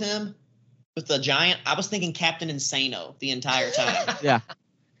promo with him, with the Giant, I was thinking Captain Insano the entire time.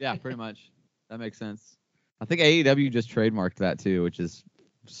 Yeah, pretty much. That makes sense. I think AEW just trademarked that too, which is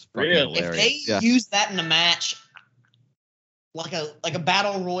fucking hilarious. If they use that in a match, like a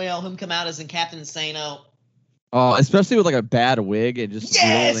battle royale, him come out as in Captain Insano. Oh, especially with like a bad wig and just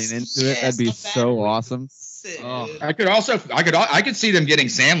rolling into it, that'd be so awesome. I could see them getting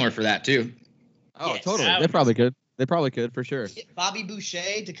Sandler for that too. Oh, totally. They probably could. They probably could for sure. Get Bobby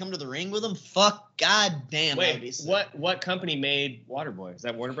Boucher to come to the ring with them. Fuck, goddamn. Wait, what company made Waterboy? Is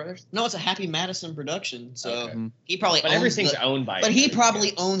that Warner Brothers? No, it's a Happy Madison production. So Okay. he probably. But owns everything's owned by. But he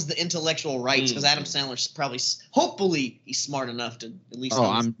probably owns the intellectual rights because Adam Sandler's probably, hopefully, he's smart enough to at least.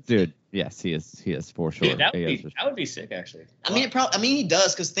 Dude. Yes, he is. He is for sure. Dude, that would be sick, actually. I mean, he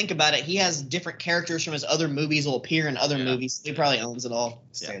does because think about it. He has different characters from his other movies will appear in other movies. He probably owns it all.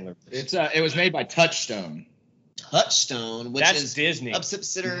 Sandler. It was made by Touchstone. Touchstone, which That's is Disney. a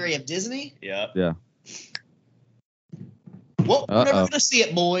subsidiary of Disney. Yep. Yeah. Well, we're never gonna see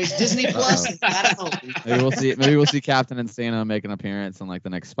it, boys. Disney Plus is at home. Maybe we'll see Captain Insano make an appearance in like the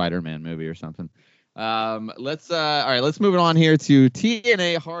next Spider-Man movie or something. Let's move it on here to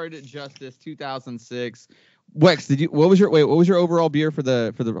TNA Hard Justice 2006. Wex, what was your overall beer for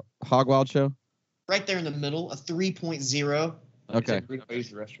the Hog Wild show? Right there in the middle, a 3.0. Okay. Use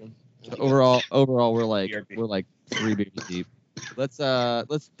the restroom. So overall we're like 3 beers deep. Let's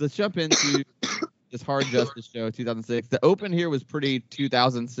jump into this Hard Justice show 2006. The open here was pretty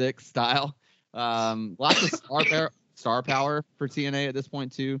 2006 style. Lots of star power for TNA at this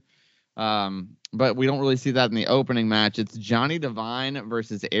point too. But we don't really see that in the opening match. It's Johnny Devine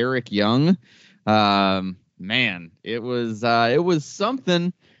versus Eric Young. Man, it was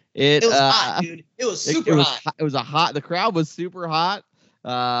something. It was hot, dude. It was super hot. It was the crowd was super hot.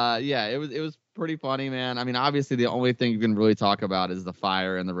 It was pretty funny, man. I mean, obviously the only thing you can really talk about is the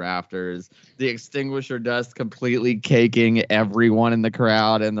fire in the rafters, the extinguisher dust completely caking everyone in the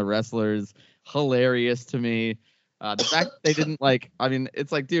crowd and the wrestlers. Hilarious to me. The fact that they didn't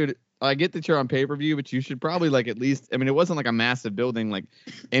it's like, dude, I get that you're on pay-per-view, but you should probably at least, it wasn't like a massive building,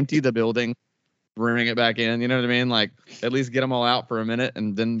 empty the building, bring it back in, you know what I mean? At least get them all out for a minute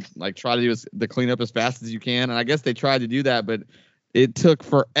and then try to do the cleanup as fast as you can. And I guess they tried to do that, but it took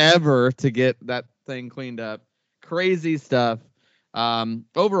forever to get that thing cleaned up. Crazy stuff.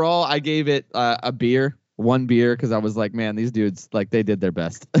 Overall, I gave it one beer, because I was like, man, these dudes, they did their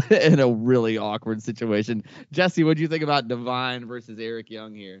best in a really awkward situation. Jesse, what do you think about Devine versus Eric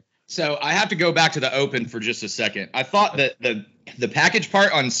Young here? So I have to go back to the open for just a second. I thought that the package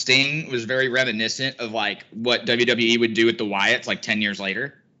part on Sting was very reminiscent of what WWE would do with the Wyatts 10 years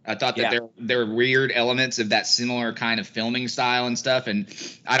later. I thought that there were weird elements of that similar kind of filming style and stuff. And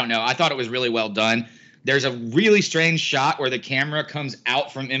I don't know. I thought it was really well done. There's a really strange shot where the camera comes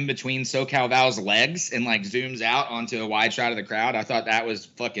out from in between SoCal Val's legs and zooms out onto a wide shot of the crowd. I thought that was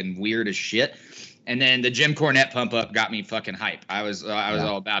fucking weird as shit. And then the Jim Cornette pump up got me fucking hype. I was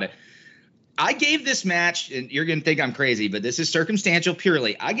all about it. I gave this match, and you're going to think I'm crazy, but this is circumstantial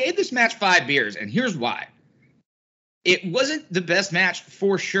purely. I gave this match 5 beers, and here's why. It wasn't the best match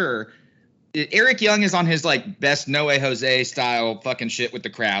for sure. Eric Young is on his best No Way Jose style fucking shit with the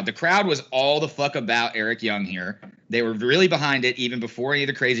crowd. The crowd was all the fuck about Eric Young here. They were really behind it even before any of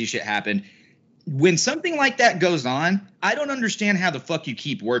the crazy shit happened. When something like that goes on, I don't understand how the fuck you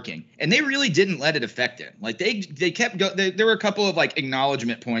keep working. And they really didn't let it affect him. They kept going. There were a couple of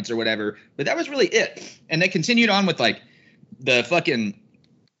acknowledgement points or whatever, but that was really it. And they continued on with the fucking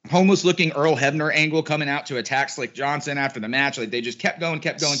homeless looking Earl Hebner angle coming out to attack Slick Johnson after the match. They just kept going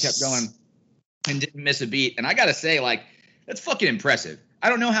and didn't miss a beat. And I got to say, that's fucking impressive. I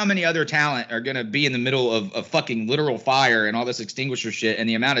don't know how many other talent are going to be in the middle of a fucking literal fire and all this extinguisher shit and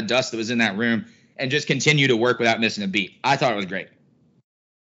the amount of dust that was in that room and just continue to work without missing a beat. I thought it was great.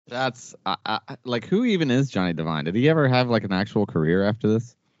 That's who even is Johnny Devine? Did he ever have an actual career after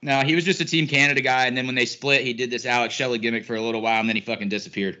this? No, he was just a Team Canada guy. And then when they split, he did this Alex Shelley gimmick for a little while and then he fucking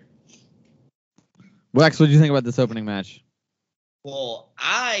disappeared. Wex, what did you think about this opening match? Well,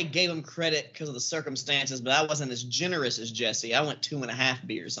 I gave him credit because of the circumstances, but I wasn't as generous as Jesse. I went 2.5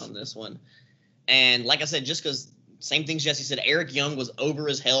 beers on this one. And like I said, just because same things Jesse said, Eric Young was over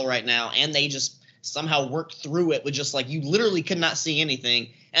as hell right now, and they just somehow worked through it with just you literally could not see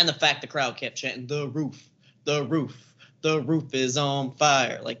anything. And the fact the crowd kept chanting, the roof, the roof, the roof is on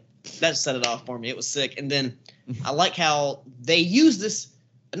fire. That set it off for me. It was sick. And then I like how they use this.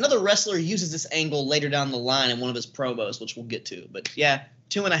 Another wrestler uses this angle later down the line in one of his promos, which we'll get to. But yeah,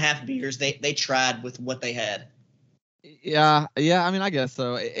 2.5 beers. They tried with what they had. Yeah. I mean, I guess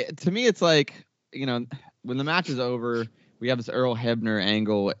so. To me, it's when the match is over, we have this Earl Hebner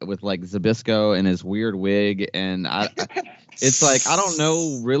angle with Zbyszko and his weird wig, and it's I don't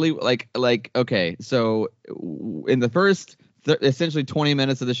know really okay. So in the first essentially 20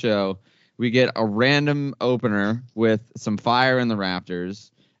 minutes of the show, we get a random opener with some fire in the rafters.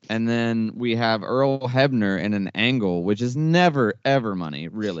 And then we have Earl Hebner in an angle, which is never, ever money,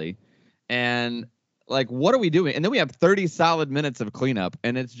 really. And, what are we doing? And then we have 30 solid minutes of cleanup,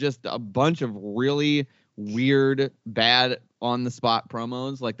 and it's just a bunch of really weird, bad on the spot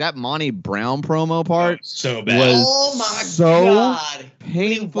promos. Like that Monty Brown promo part, so bad. Was oh my so god!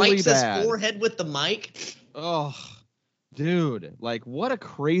 Painfully when he wipes bad. his forehead with the mic. Oh, dude! Like what a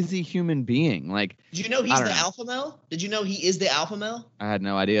crazy human being! Like, did you know he's the alpha male? Did you know he is the alpha male? I had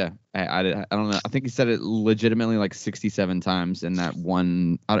no idea. I don't know. I think he said it legitimately like 67 times in that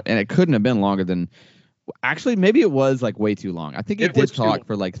one, and it couldn't have been longer than. Actually, maybe it was like way too long. I think it did talk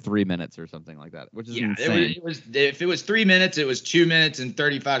for like 3 minutes or something like that, which is insane. It was if it was 3 minutes, it was 2 minutes and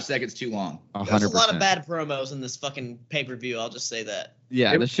 35 seconds too long. 100%. There's a lot of bad promos in this fucking pay-per-view. I'll just say that.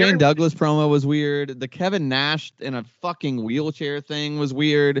 Yeah, the Shane Douglas promo was weird. The Kevin Nash in a fucking wheelchair thing was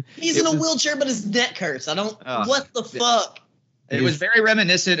weird. He's in a wheelchair, but his neck hurts. I don't. What the fuck? It was very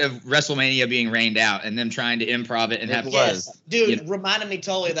reminiscent of WrestleMania being rained out and them trying to improv it and have dude, reminded me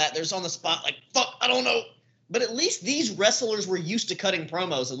totally of that. There's on the spot like, fuck, I don't know. But at least these wrestlers were used to cutting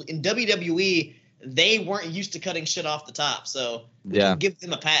promos. In WWE, they weren't used to cutting shit off the top. So we can give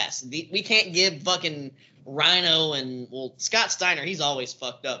them a pass. We can't give fucking Rhino and, Scott Steiner, he's always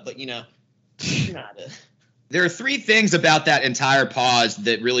fucked up. But, There are three things about that entire pause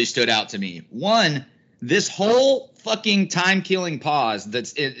that really stood out to me. One, this whole fucking time-killing pause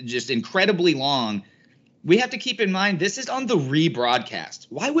that's just incredibly long, we have to keep in mind this is on the rebroadcast.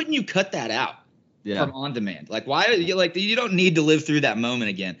 Why wouldn't you cut that out from on demand? Like, why? You don't need to live through that moment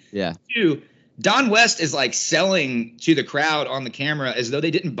again. Yeah. Two, Don West is like selling to the crowd on the camera as though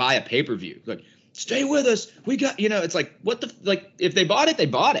they didn't buy a pay-per-view. Like, stay with us. We got, it's like, what the, like, if they bought it, they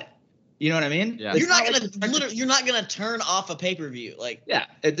bought it. You know what I mean? Yeah. You're not gonna turn off a pay-per-view. Like,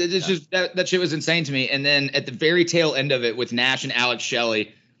 it's just that shit was insane to me. And then at the very tail end of it with Nash and Alex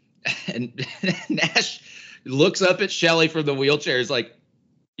Shelley, and Nash looks up at Shelley from the wheelchair. Is like,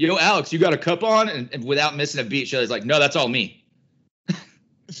 yo, Alex, you got a cup on? And without missing a beat, Shelley's like, no, that's all me.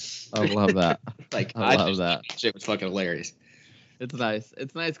 I love that. I love that. Shit was fucking hilarious. It's nice.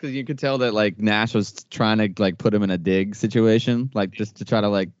 It's nice because you could tell that like Nash was trying to like put him in a dig situation, like just to try to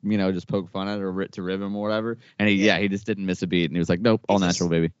like just poke fun at it or to rib him or whatever. And he just didn't miss a beat, and he was like, nope, all natural,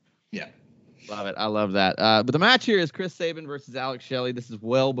 baby. Yeah, love it. I love that. But the match here is Chris Sabin versus Alex Shelley. This is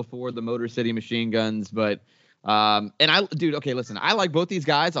well before the Motor City Machine Guns, but okay, listen, I like both these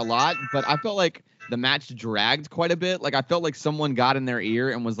guys a lot, but I felt like the match dragged quite a bit. Like I felt like someone got in their ear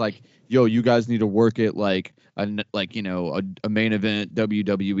and was like, yo, you guys need to work it like a main event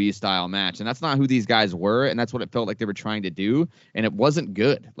WWE style match. And that's not who these guys were. And that's what it felt like they were trying to do. And it wasn't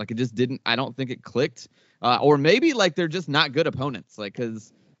good. Like it just didn't, I don't think it clicked. Or maybe like they're just not good opponents. Like,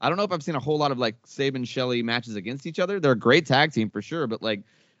 cause I don't know if I've seen a whole lot of like Sabin Shelley matches against each other. They're a great tag team for sure. But like,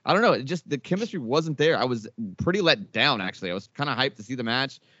 I don't know. It just, the chemistry wasn't there. I was pretty let down, actually. I was kind of hyped to see the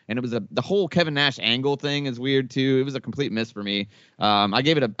match. And it was the whole Kevin Nash angle thing is weird too. It was a complete miss for me. I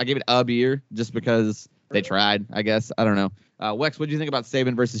gave it a beer just because they tried, I guess. I don't know. Wex, what do you think about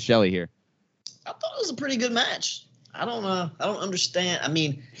Sabin versus Shelley here? I thought it was a pretty good match. I don't understand. I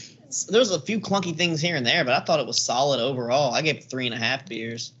mean, there's a few clunky things here and there, but I thought it was solid overall. I gave it 3.5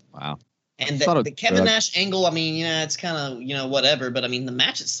 beers. Wow. And the Kevin Nash angle, I mean, it's kind of, whatever. But, I mean, the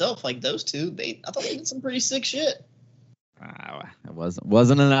match itself, like those two, I thought they did some pretty sick shit. Wow. It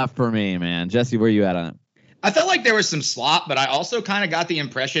wasn't enough for me, man. Jesse, where you at on it? I felt like there was some slop, but I also kind of got the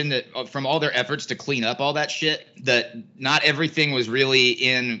impression that from all their efforts to clean up all that shit, that not everything was really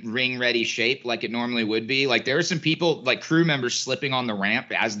in ring-ready shape like it normally would be. Like, there were some people, like crew members, slipping on the ramp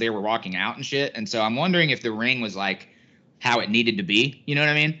as they were walking out and shit. And so I'm wondering if the ring was, like, how it needed to be. You know what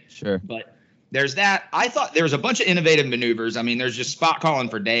I mean? Sure. But there's that. I thought there was a bunch of innovative maneuvers. I mean, there's just spot calling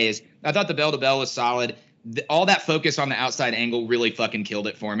for days. I thought the bell-to-bell was solid. All that focus on the outside angle really fucking killed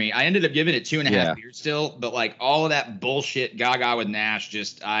it for me. I ended up giving it 2.5 beers still, but like all of that bullshit gaga with Nash,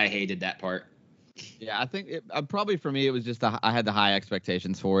 I hated that part. Yeah, I think probably for me, it was just I had the high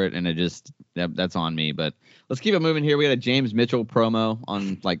expectations for it, and it just that's on me. But let's keep it moving here. We had a James Mitchell promo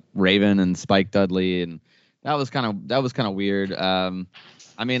on like Raven and Spike Dudley, and that was kind of weird.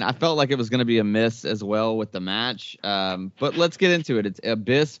 I mean, I felt like it was going to be a miss as well with the match. But let's get into it. It's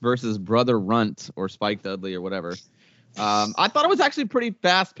Abyss versus Brother Runt or Spike Dudley or whatever. I thought it was actually pretty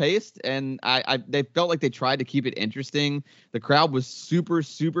fast paced, and they felt like they tried to keep it interesting. The crowd was super,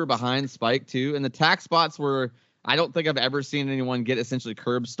 super behind Spike too. And the tack spots were, I don't think I've ever seen anyone get essentially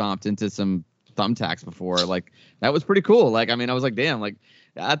curb stomped into some thumbtacks before. Like that was pretty cool. Like, I mean, I was like, damn, like,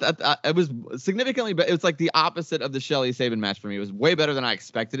 it was significantly, but it was like the opposite of the Shelley Sabin match for me. It was way better than I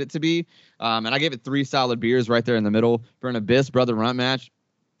expected it to be. And I gave it 3 solid beers right there in the middle for an Abyss Brother Runt match.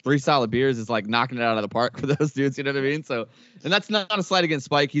 3 solid beers is like knocking it out of the park for those dudes. You know what I mean? So, and that's not a slight against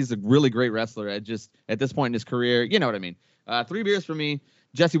Spike. He's a really great wrestler at this point in his career. You know what I mean? 3 beers for me.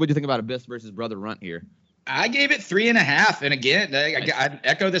 Jesse, what do you think about Abyss versus Brother Runt here? I gave it 3.5. And again, I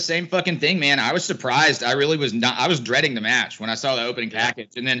echo the same fucking thing, man. I was surprised. I really was not. I was dreading the match when I saw the opening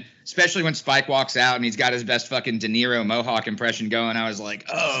package. And then especially when Spike walks out and he's got his best fucking De Niro Mohawk impression going, I was like,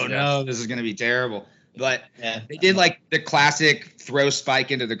 oh no, this is going to be terrible. But they did like the classic throw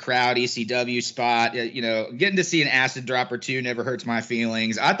Spike into the crowd ECW spot. Getting to see an acid drop or two never hurts my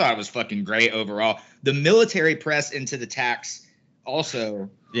feelings. I thought it was fucking great overall. The military press into the tax also.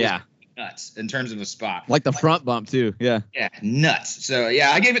 Yeah. Nuts in terms of the spot. Like the front bump too. Yeah. Yeah. Nuts. So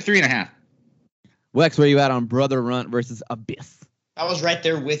I gave it 3.5. Wex, where you at on Brother Runt versus Abyss? I was right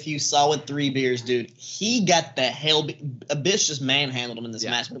there with you. Solid 3 beers, dude. He got the hell. Abyss just manhandled him in this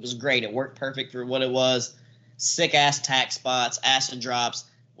match, but it was great. It worked perfect for what it was. Sick ass tack spots, acid drops.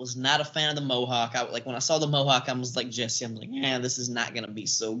 Was not a fan of the Mohawk. When I saw the Mohawk, I was like Jesse. I'm like, this is not gonna be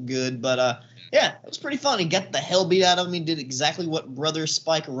so good. But it was pretty fun. He got the hell beat out of him. He did exactly what Brother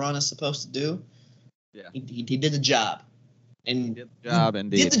Spike Run is supposed to do. Yeah, he did the job. And he did the job,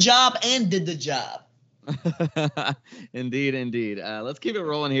 indeed. Did the job and did the job. Indeed. Let's keep it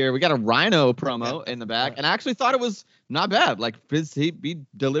rolling here. We got a Rhino promo in the back, and I actually thought it was not bad. Like he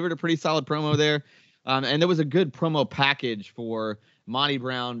delivered a pretty solid promo there, and there was a good promo package for Monty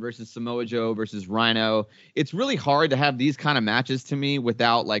Brown versus Samoa Joe versus Rhino. It's really hard to have these kind of matches to me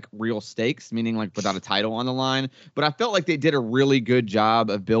without like real stakes, meaning like without a title on the line. But I felt like they did a really good job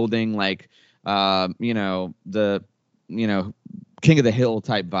of building like the King of the Hill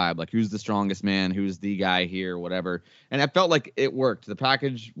type vibe, like who's the strongest man, who's the guy here, whatever. And I felt like it worked. The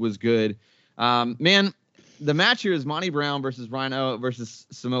package was good. Man, the match here is Monty Brown versus Rhino versus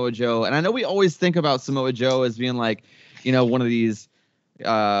Samoa Joe. And I know we always think about Samoa Joe as being like, one of these,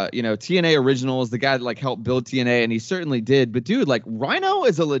 TNA originals, the guy that like helped build TNA, and he certainly did. But dude, like Rhino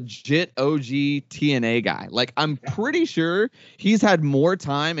is a legit OG TNA guy. Like I'm pretty sure he's had more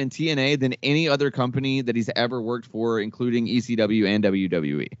time in TNA than any other company that he's ever worked for, including ECW and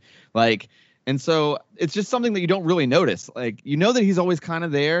WWE. Like, and so it's just something that you don't really notice. Like, that he's always kind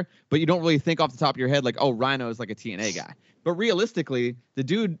of there, but you don't really think off the top of your head, like, oh, Rhino is like a TNA guy. But realistically, the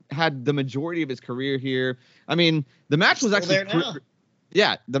dude had the majority of his career here. I mean, the match was actually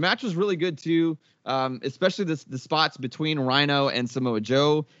the match was really good too. Especially the spots between Rhino and Samoa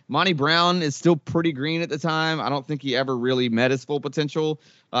Joe. Monty Brown is still pretty green at the time. I don't think he ever really met his full potential.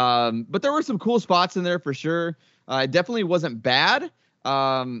 But there were some cool spots in there for sure. It definitely wasn't bad.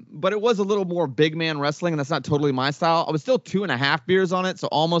 But it was a little more big man wrestling, and that's not totally my style. I was still 2.5 beers on it, so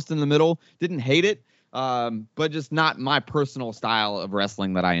almost in the middle. Didn't hate it. But just not my personal style of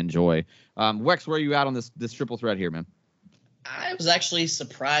wrestling that I enjoy. Wex, where are you at on this triple threat here, man? I was actually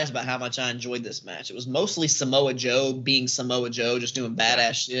surprised by how much I enjoyed this match. It was mostly Samoa Joe being Samoa Joe, just doing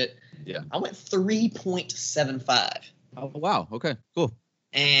badass shit. Yeah. I went 3.75. Oh, wow. Okay, cool.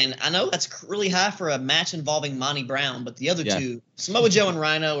 And I know that's really high for a match involving Monty Brown, but the other two, Samoa Joe and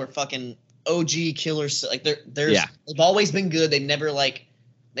Rhino, are fucking OG killers. Like they've always been good. They've never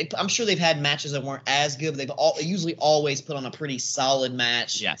I'm sure they've had matches that weren't as good, but they usually always put on a pretty solid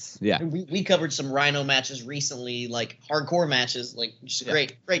match. Yes. Yeah. And we covered some Rhino matches recently, like hardcore matches, like just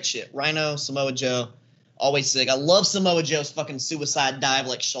great shit. Rhino, Samoa Joe, always sick. I love Samoa Joe's fucking suicide dive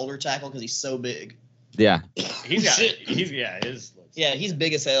like shoulder tackle because he's so big. Yeah. he's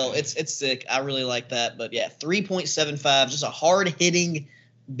big as hell. It's sick. I really like that. But yeah, 3.75, just a hard hitting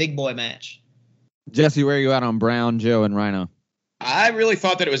big boy match. Jesse, where are you at on Brown, Joe, and Rhino? I really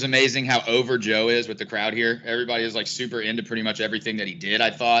thought that it was amazing how over Joe is with the crowd here. Everybody is like super into pretty much everything that he did, I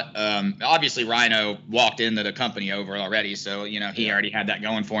thought. Obviously, Rhino walked into the company over already, so, he already had that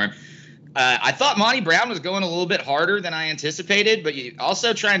going for him. I thought Monty Brown was going a little bit harder than I anticipated, but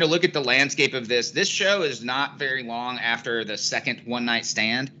also trying to look at the landscape of this. This show is not very long after the second One Night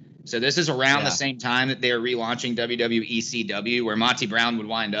Stand. So this is around the same time that they are relaunching WWECW, where Monty Brown would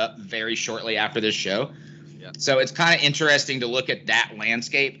wind up very shortly after this show. Yeah. So it's kind of interesting to look at that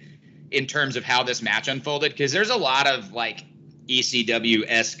landscape in terms of how this match unfolded, because there's a lot of like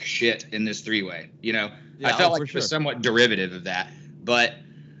ECW-esque shit in this three-way. I felt like it was somewhat derivative of that. But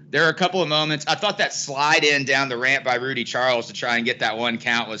there are a couple of moments. I thought that slide in down the ramp by Rudy Charles to try and get that one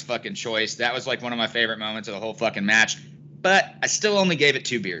count was fucking choice. That was like one of my favorite moments of the whole fucking match. But I still only gave it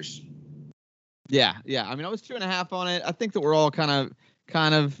 2 beers. Yeah. I mean, I was 2.5 on it. I think that we're all kind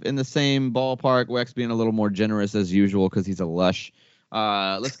of in the same ballpark. Wex being a little more generous as usual because he's a lush.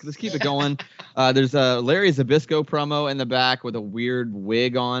 Let's keep it going. There's a Larry Zbyszko promo in the back with a weird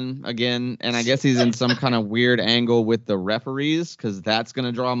wig on again, and I guess he's in some kind of weird angle with the referees because that's going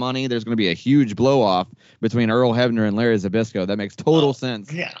to draw money. There's going to be a huge blow off between Earl Hebner and Larry Zbyszko. That makes total sense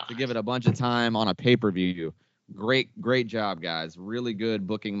to give it a bunch of time on a pay-per-view. Great job, guys. Really good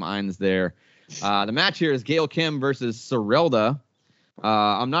booking minds there. The match here is Gail Kim versus Serelda.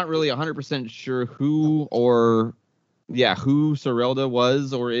 I'm not really 100% sure who Serelda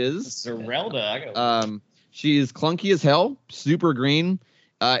was or is. Serelda. She's clunky as hell, super green.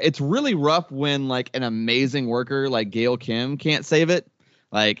 It's really rough when like an amazing worker like Gail Kim can't save it.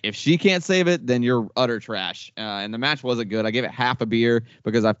 Like if she can't save it, then you're utter trash. And the match wasn't good. I gave it half a beer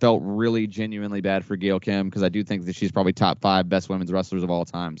because I felt really genuinely bad for Gail Kim because I do think that she's probably top 5 best women's wrestlers of all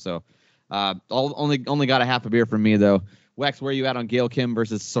time. So only got a half a beer from me though. Wex, where are you at on Gail Kim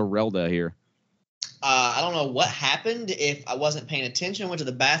versus Serelda here? I don't know what happened if I wasn't paying attention. I went to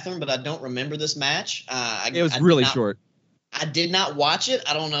the bathroom, but I don't remember this match. It was really short. I did not watch it.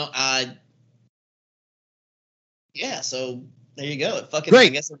 I don't know. So there you go.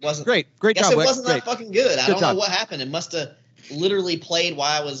 Great. I guess it wasn't great job. It wasn't that fucking good. I don't know what happened. It must have literally played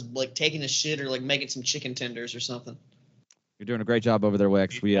while I was like taking a shit or like making some chicken tenders or something. You're doing a great job over there,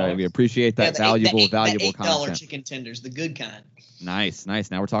 Wex. We appreciate that valuable $8 content. Chicken tenders, the good kind. Nice.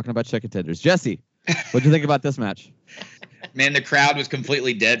 Now we're talking about chicken tenders. Jesse, what'd you think about this match? Man, the crowd was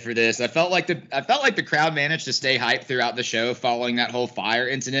completely dead for this. I felt like the crowd managed to stay hyped throughout the show following that whole fire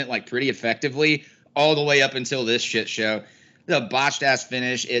incident, like pretty effectively, all the way up until this shit show. The botched ass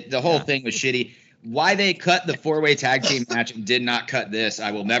finish, the whole thing was shitty. Why they cut the 4-way tag team match and did not cut this,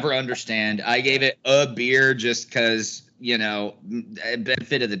 I will never understand. I gave it a beer just because,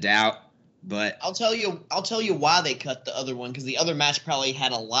 benefit of the doubt. But I'll tell you why they cut the other one, because the other match probably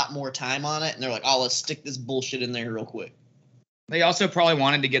had a lot more time on it, and they're like, oh, let's stick this bullshit in there real quick. They also probably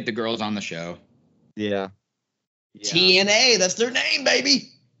wanted to get the girls on the show. Yeah. TNA, that's their name, baby.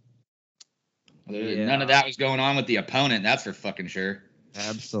 Yeah. None of that was going on with the opponent, that's for fucking sure.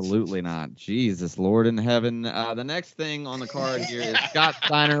 Absolutely not. Jesus, Lord in heaven. The next thing on the card here is Scott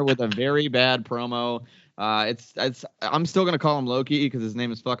Steiner with a very bad promo. I'm still gonna call him Loki because his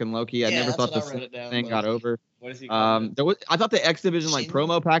name is fucking Loki. I never thought this thing got over. What is he called? I thought the X Division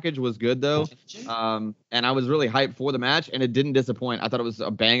promo package was good though, and I was really hyped for the match, and it didn't disappoint. I thought it was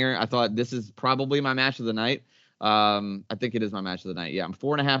a banger. I thought this is probably my match of the night. I think it is my match of the night. Yeah, I'm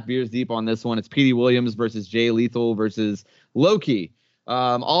 4.5 beers deep on this one. It's Petey Williams versus Jay Lethal versus Loki.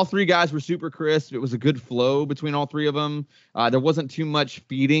 All 3 guys were super crisp. It was a good flow between all 3 of them. There wasn't too much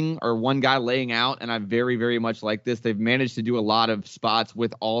feeding or one guy laying out, and I very, very much like this. They've managed to do a lot of spots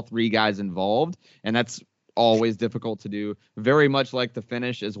with all 3 guys involved, and that's always difficult to do. Very much like the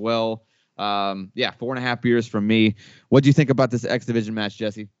finish as well. 4.5 beers from me. What do you think about this X Division match,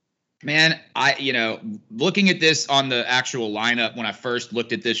 Jesse? Man, looking at this on the actual lineup when I first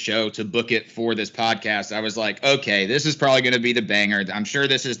looked at this show to book it for this podcast, I was like, okay, this is probably going to be the banger. I'm sure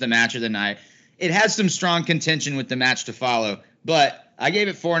this is the match of the night. It had some strong contention with the match to follow, but I gave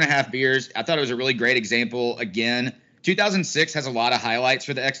it 4.5 beers. I thought it was a really great example. Again, 2006 has a lot of highlights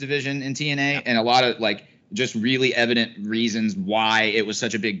for the X Division in TNA and a lot of just really evident reasons why it was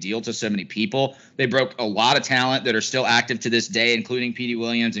such a big deal to so many people. They broke a lot of talent that are still active to this day, including Petey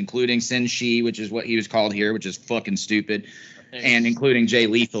Williams, including Sin Shi, which is what he was called here, which is fucking stupid, and including Jay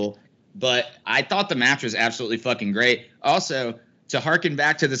Lethal. But I thought the match was absolutely fucking great. Also, to harken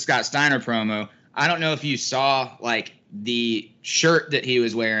back to the Scott Steiner promo, I don't know if you saw the shirt that he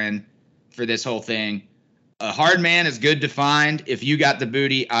was wearing for this whole thing. A hard man is good to find. If you got the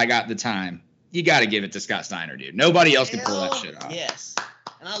booty, I got the time. You got to give it to Scott Steiner, dude. Nobody else can pull that shit off. Yes.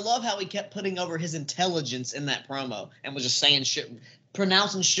 And I love how he kept putting over his intelligence in that promo and was just saying shit,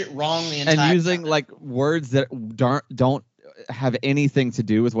 pronouncing shit wrong the entire time. And using words that don't have anything to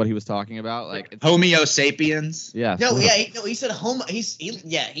do with what he was talking about. Homeo sapiens. Yeah. He said homo. He's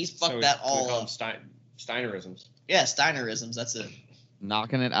fucked that all up. Steinerisms. Yeah, Steinerisms. That's it.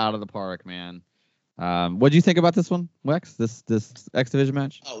 Knocking it out of the park, man. What do you think about this one, Wex? This X Division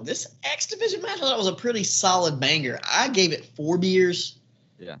match? Oh, this X Division match, I thought it was a pretty solid banger. I gave it 4 beers.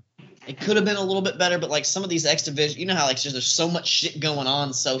 Yeah. It could have been a little bit better, but some of these X Division, you know how there's so much shit going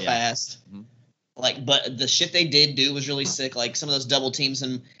on so fast. Mm-hmm. But the shit they did do was really sick. Some of those double teams,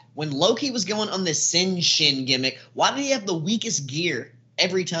 and when Loki was going on this Sin Shin gimmick, why did he have the weakest gear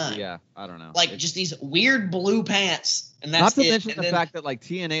every time? Yeah, I don't know. Just these weird blue pants. And that's not to mention the fact that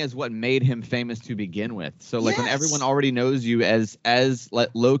TNA is what made him famous to begin with. So when everyone already knows you as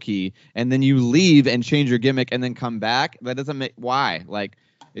Loki, and then you leave and change your gimmick and then come back, that doesn't make why.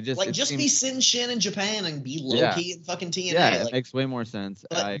 It just be Sin Shin in Japan and be Loki in fucking TNA. Yeah, it makes way more sense.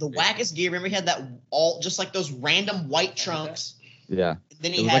 The wackest gear. Remember he had that just those random white trunks. Yeah. And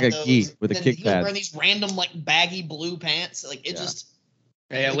then he it was had like those, a gi with a kick pad. He was wearing these random baggy blue pants.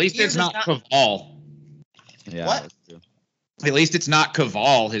 Hey, at least it's not Kaval. Yeah. What? That's true. At least it's not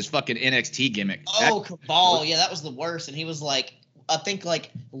Kaval, his fucking NXT gimmick. Oh, Kaval. Yeah, that was the worst. And he was I think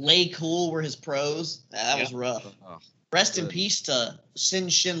like Lay Cool were his pros. That was rough. Oh, Rest in peace to Sin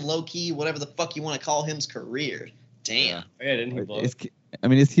Shin Loki, whatever the fuck you want to call him's career. Damn. Yeah, didn't he blow?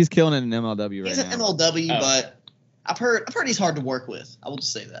 He's killing it in MLW right now. He's an MLW, but I've heard he's hard to work with. I will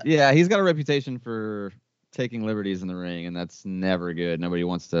just say that. Yeah, he's got a reputation for taking liberties in the ring, and that's never good. Nobody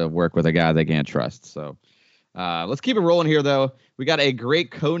wants to work with a guy they can't trust. So let's keep it rolling here, though. We got a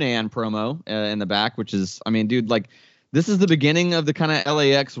great Conan promo in the back, which is, I mean, dude, like, this is the beginning of the kind of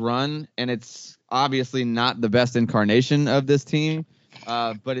LAX run, and it's obviously not the best incarnation of this team.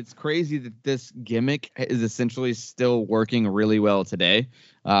 But it's crazy that this gimmick is essentially still working really well today.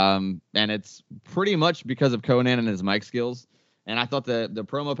 And it's pretty much because of Conan and his mic skills. And I thought the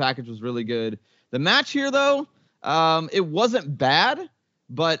promo package was really good. The match here, though, it wasn't bad,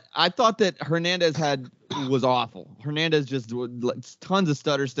 but I thought that Hernandez was awful. Hernandez just tons of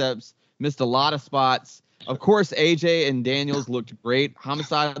stutter steps, missed a lot of spots. Of course, AJ and Daniels looked great.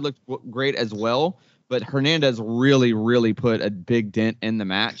 Homicide looked great as well. But Hernandez really, really put a big dent in the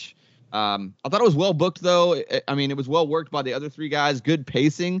match. I thought it was well booked, though. I mean, it was well worked by the other three guys. Good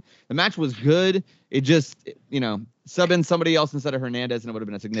pacing. The match was good. It just, sub in somebody else instead of Hernandez, and it would have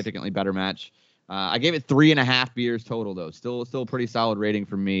been a significantly better match. I gave it 3.5 beers total, though. Still a pretty solid rating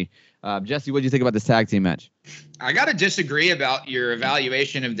from me. Jesse, what did you think about this tag team match? I got to disagree about your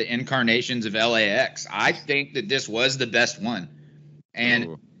evaluation of the incarnations of LAX. I think that this was the best one.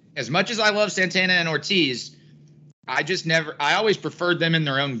 And as much as I love Santana and Ortiz, I always preferred them in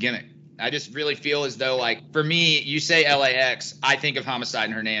their own gimmick. I just really feel as though, like, for me, you say LAX, I think of Homicide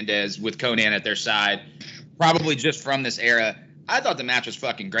and Hernandez with Conan at their side, probably just from this era. I thought the match was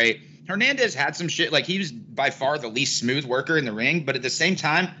fucking great. Hernandez had some shit, like, he was by far the least smooth worker in the ring, but at the same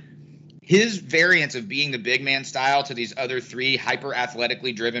time, his variance of being the big man style to these other three hyper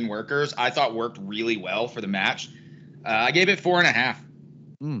athletically driven workers, I thought worked really well for the match. I gave it 4.5.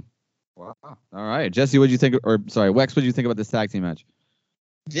 Wow. All right. Jesse, Wex, what did you think about this tag team match?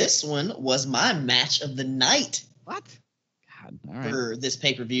 This one was my match of the night. What? God, all right. For this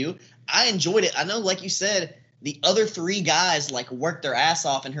pay-per-view. I enjoyed it. I know, like you said, the other three guys like worked their ass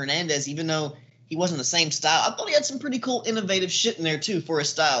off, and Hernandez, even though he wasn't the same style, I thought he had some pretty cool, innovative shit in there too for his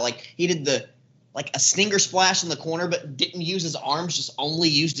style. Like he did a stinger splash in the corner, but didn't use his arms, just only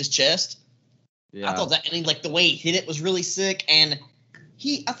used his chest. Yeah. I thought that, and the way he hit it was really sick, and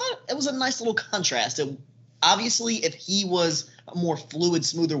I thought it was a nice little contrast. Obviously, if he was a more fluid,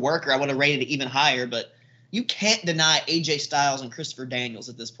 smoother worker, I would have rated it even higher, but you can't deny AJ Styles and Christopher Daniels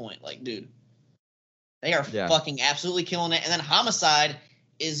at this point. Like, dude, they are fucking absolutely killing it. And then Homicide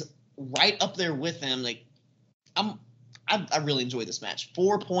is right up there with him. Like, I really enjoyed this match.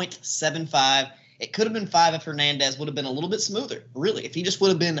 4.75. It could have been 5 if Hernandez would have been a little bit smoother. Really, if he just would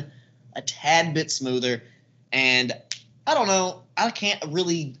have been a tad bit smoother. And I don't know. I can't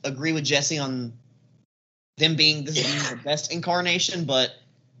really agree with Jesse on them being the best incarnation, but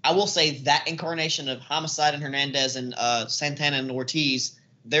I will say that incarnation of Homicide and Hernandez and Santana and Ortiz,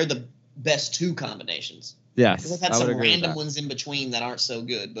 they're the best two combinations. Yes, they've had some random ones in between that aren't so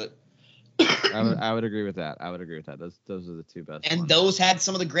good, but I would agree with that. Those are the two best. And those had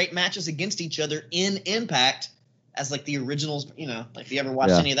some of the great matches against each other in Impact as like the originals. Like if you ever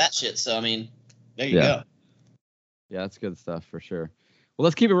watched any of that shit. So I mean, there you go. Yeah, that's good stuff for sure. Well,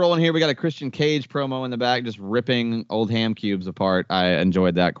 let's keep it rolling here. We got a Christian Cage promo in the back, just ripping old ham cubes apart. I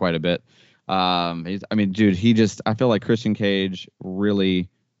enjoyed that quite a bit. I feel like Christian Cage really,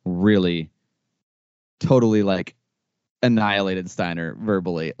 really, totally like annihilated Steiner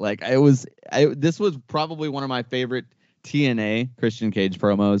verbally. Like this was probably one of my favorite TNA Christian Cage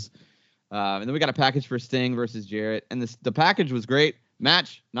promos. And then we got a package for Sting versus Jarrett, and the package was great.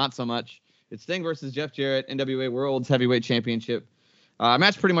 Match, not so much. It's Sting versus Jeff Jarrett, NWA World's Heavyweight Championship.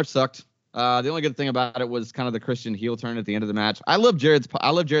 Match pretty much sucked. The only good thing about it was kind of the Christian heel turn at the end of the match. I love Jarrett's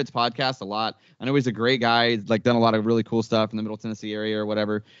podcast a lot. I know he's a great guy. He's like done a lot of really cool stuff in the Middle Tennessee area or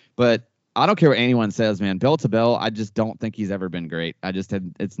whatever. But I don't care what anyone says, man. Bell to bell, I just don't think he's ever been great.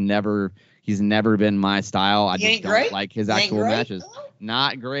 He's never been my style. I just don't like his actual matches.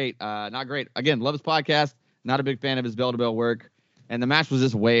 Not great. Not great. Again, love his podcast. Not a big fan of his bell to bell work. And the match was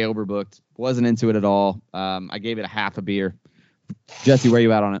just way overbooked. Wasn't into it at all. I gave it a half a beer. Jesse, where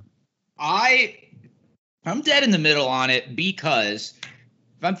you at on it? I'm dead in the middle on it because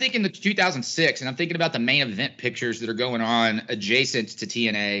if I'm thinking the 2006 and I'm thinking about the main event pictures that are going on adjacent to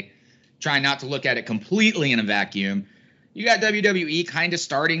TNA, trying not to look at it completely in a vacuum, you got WWE kind of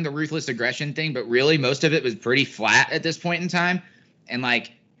starting the ruthless aggression thing, but really most of it was pretty flat at this point in time. And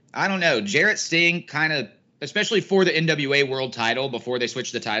like, I don't know, Jarrett Sting kind of, especially for the NWA World title before they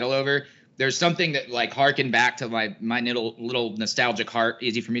switched the title over, there's something that like harkened back to my little nostalgic heart,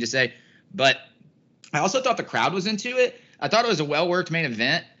 easy for me to say. But I also thought the crowd was into it. I thought it was a well-worked main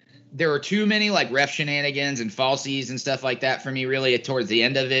event. There were too many like ref shenanigans and falsies and stuff like that for me really towards the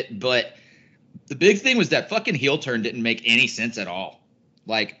end of it. But the big thing was that fucking heel turn didn't make any sense at all.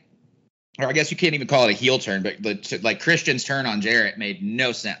 Like, or I guess you can't even call it a heel turn, but like Christian's turn on Jarrett made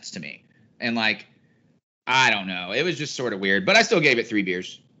no sense to me. And like, I don't know. It was just sort of weird, but I still gave it 3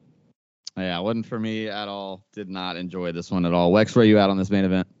 beers. Yeah, it wasn't for me at all. Did not enjoy this one at all. Wex, where are you at on this main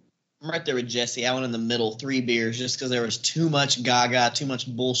event? I'm right there with Jesse. I went in the middle, 3 beers, just because there was too much gaga, too much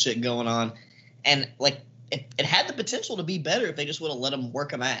bullshit going on. And, like, it had the potential to be better if they just would have let them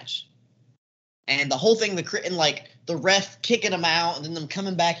work a match. And the whole thing, the ref kicking them out and then them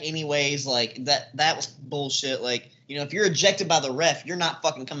coming back anyways, like, that was bullshit. Like, you know, if you're ejected by the ref, you're not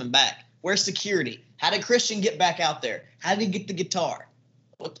fucking coming back. Where's security? How did Christian get back out there? How did he get the guitar?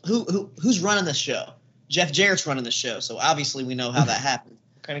 Who's running the show? Jeff Jarrett's running the show, so obviously we know how that happened.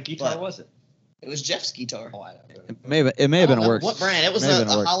 What kind of guitar was it? It was Jeff's guitar. Oh, I don't know. It may have been worse. What brand? It was a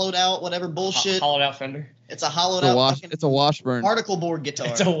hollowed out, whatever bullshit. Hollowed out Fender. It's a hollowed out. It's a Washburn. Particle board guitar.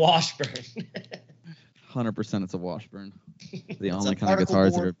 It's a Washburn. 100% it's a Washburn. The It's only a kind of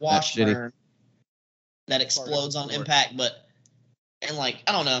guitars that are that shitty. Washburn that explodes on impact, and like,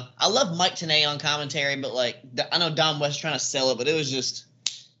 I don't know. I love Mike Tenay on commentary, but like, I know Dom West trying to sell it, but it was just,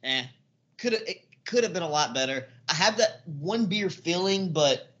 it could have been a lot better. I have that 1 beer feeling,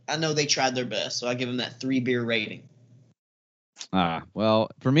 but I know they tried their best, so I give them that 3 beer rating.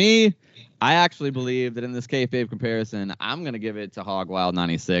 Well, for me, I actually believe that in this kayfabe comparison, I'm going to give it to Hog Wild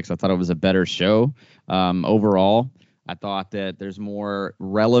 96. I thought it was a better show overall. I thought that there's more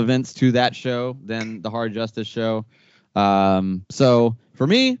relevance to that show than the Hard Justice show. So for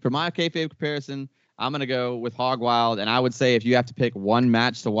me, for my kayfabe comparison, I'm going to go with Hog Wild. And I would say if you have to pick one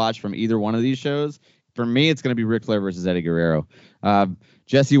match to watch from either one of these shows, for me, it's going to be Ric Flair versus Eddie Guerrero.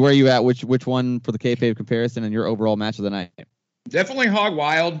 Jesse, where are you at? Which one for the kayfabe comparison and your overall match of the night? Definitely Hog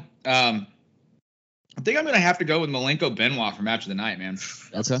Wild. I think I'm going to have to go with Malenko Benoit for match of the night, man.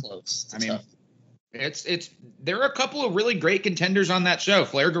 That's close. I mean, there are a couple of really great contenders on that show.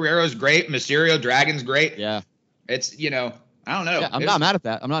 Flair Guerrero's great. Mysterio Dragon's great. Yeah. It's, I don't know. Yeah, I'm not mad at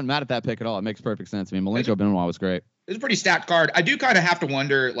that. I'm not mad at that pick at all. It makes perfect sense. I mean, Malenko Benoit was great. It's a pretty stacked card. I do kind of have to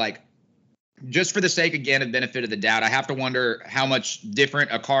wonder, like, just for the sake, again, of benefit of the doubt, I have to wonder how much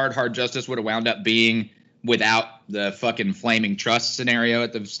different a card Hard Justice would have wound up being without the fucking flaming trust scenario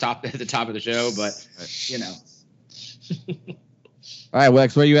at the top of the show. But, All right,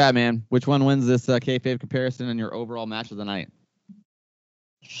 Wex, where you at, man? Which one wins this kayfabe comparison and your overall match of the night?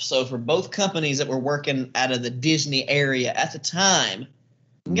 So for both companies that were working out of the Disney area at the time,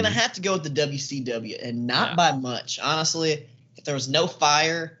 I'm going to have to go with the WCW, and not by much. Honestly, if there was no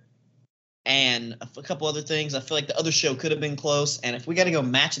fire and a couple other things, I feel like the other show could have been close. And if we got to go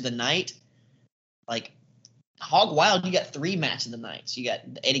match of the night, like Hog Wild, you got 3 match of the nights. You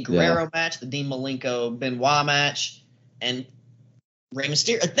got the Eddie Guerrero match, the Dean Malenko Benoit match, and Rey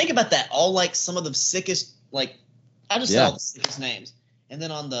Mysterio. Think about that. All like some of the sickest, like I just said all the sickest names. And then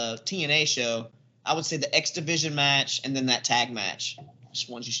on the TNA show, I would say the X Division match and then that tag match. Just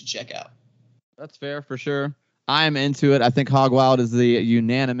ones you should check out. That's fair for sure. I'm into it. I think Hog Wild is the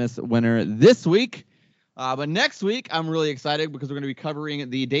unanimous winner this week. But next week, I'm really excited because we're going to be covering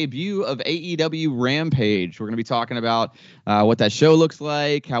the debut of AEW Rampage. We're going to be talking about what that show looks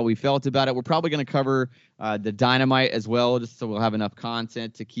like, how we felt about it. We're probably going to cover the Dynamite as well, just so we'll have enough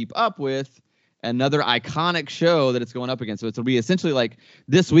content to keep up with another iconic show that it's going up against. So it'll be essentially like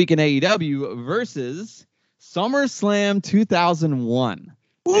This Week in AEW versus SummerSlam 2001.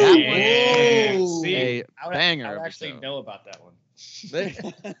 Woo! That Yeah. was See, a banger. I actually know about that one.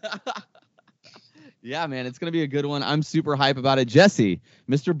 Yeah, man, it's going to be a good one. I'm super hype about it. Jesse,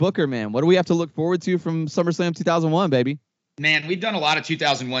 Mr. Booker, man, what do we have to look forward to from SummerSlam 2001, baby? Man, we've done a lot of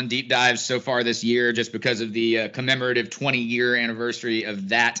 2001 deep dives so far this year just because of the commemorative 20-year anniversary of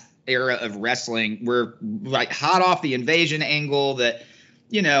that era of wrestling. We're like hot off the Invasion angle that,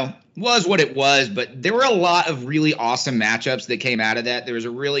 was what it was, but there were a lot of really awesome matchups that came out of that. There was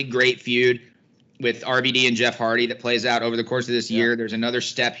a really great feud with RVD and Jeff Hardy that plays out over the course of this year. There's another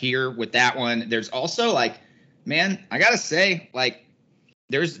step here with that one. There's also I gotta say,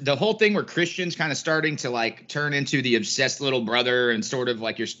 there's the whole thing where Christian's kind of starting to turn into the obsessed little brother, and sort of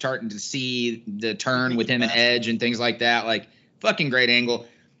you're starting to see the turn with him and Edge and things like that. Fucking great angle.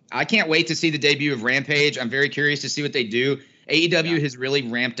 I can't wait to see the debut of Rampage. I'm very curious to see what they do. AEW has really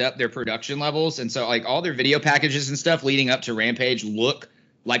ramped up their production levels, and so all their video packages and stuff leading up to Rampage look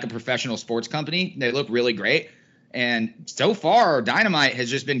like a professional sports company. They look really great. And so far, Dynamite has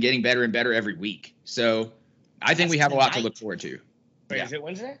just been getting better and better every week. So I think we have a lot to look forward to. Wait, is it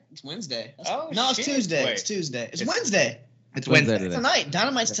Wednesday? It's Wednesday. It's Tuesday. Wait. It's Tuesday. It's Wednesday. It's Wednesday It's tonight.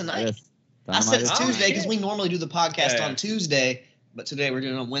 Dynamite's tonight. Yes. I said it's Dynamite. Tuesday because shit. we normally do the podcast Yeah. on Tuesday, but today we're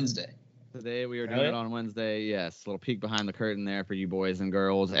doing it on Wednesday. Today we are doing Really? it on Wednesday. Yes, a little peek behind the curtain there for you boys and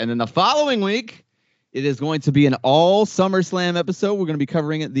girls. And then the following week, it is going to be an all SummerSlam episode. We're going to be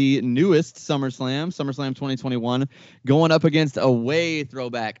covering the newest SummerSlam 2021, going up against a way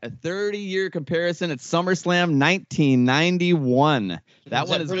throwback, a 30-year comparison. It's SummerSlam 1991. That Is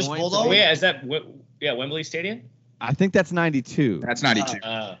one that is British going Bulldog? to Oh be, yeah, is that Wembley Stadium? I think that's 92. That's 92.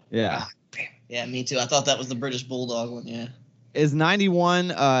 Yeah. Yeah, me too. I thought that was the British Bulldog one. Yeah. Is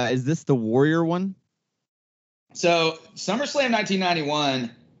 91, is this the Warrior one? So SummerSlam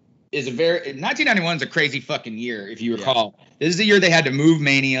 1991 is 1991 is a crazy fucking year, if you recall. This is the year they had to move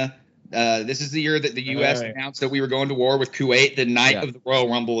Mania. This is the year that the U.S. Right. announced that we were going to war with Kuwait the night of the Royal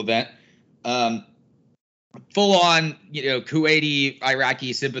Rumble event. Full on, Kuwaiti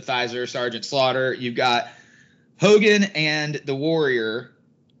Iraqi sympathizer Sergeant Slaughter. You've got Hogan and the Warrior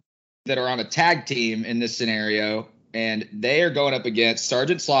that are on a tag team in this scenario, and they are going up against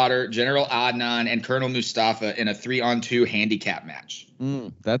Sergeant Slaughter, General Adnan, and Colonel Mustafa in a 3-on-2 handicap match.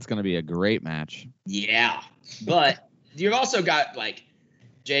 That's going to be a great match. Yeah, but you've also got like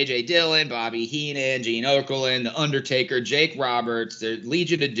J.J. Dillon, Bobby Heenan, Gene Okerlund, The Undertaker, Jake Roberts, the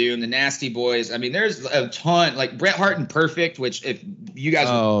Legion of Doom, the Nasty Boys. I mean, there's a ton, like Bret Hart and Perfect, which if you guys...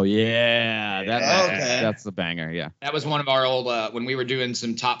 Oh, yeah. That's the banger, yeah. That was one of our old, when we were doing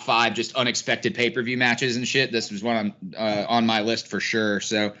some top 5 just unexpected pay-per-view matches and shit, this was one on my list for sure.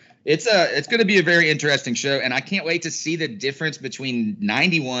 So it's going to be a very interesting show, and I can't wait to see the difference between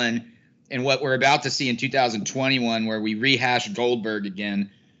 91 and what we're about to see in 2021, where we rehash Goldberg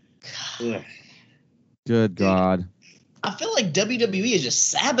again. Good God. I feel like WWE is just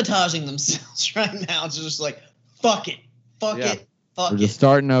sabotaging themselves right now. It's just like, fuck it. Fuck it. We're just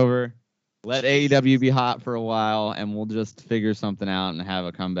starting over. Let AEW be hot for a while, and we'll just figure something out and have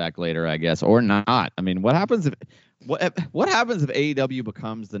a comeback later, I guess, or not. I mean, what happens if AEW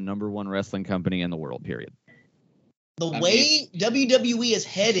becomes the #1 wrestling company in the world? Period. The way WWE is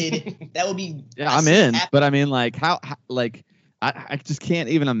headed, that would be. Yeah, I'm in, but I mean, like, how I just can't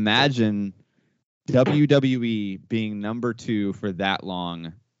even imagine WWE being #2 for that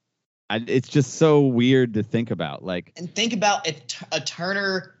long. It's just so weird to think about. Like, and think about if a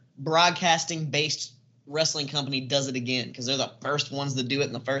Turner Broadcasting based wrestling company does it again, because they're the first ones to do it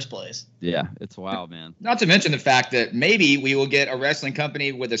in the first place. Yeah, it's wild, man. Not to mention the fact that maybe we will get a wrestling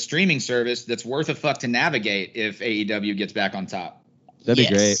company with a streaming service that's worth a fuck to navigate if AEW gets back on top. That'd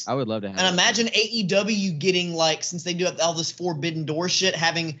be great. I would love to have. And imagine AEW getting, like, since they do have all this Forbidden Door shit,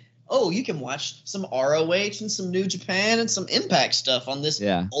 having, you can watch some ROH and some New Japan and some Impact stuff on this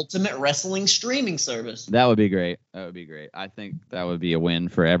Ultimate Wrestling streaming service. That would be great. That would be great. I think that would be a win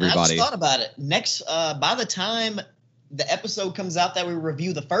for everybody. I just thought about it. Next, by the time the episode comes out that we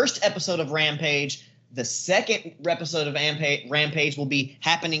review the first episode of Rampage, the second episode of Rampage will be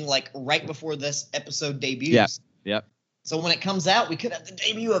happening, like, right before this episode debuts. Yep. So when it comes out, we could have the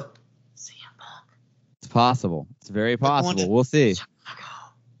debut of CM Punk. It's possible. It's very possible. We'll see.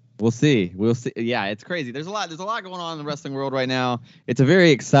 We'll see. Yeah, it's crazy. There's a lot going on in the wrestling world right now. It's a very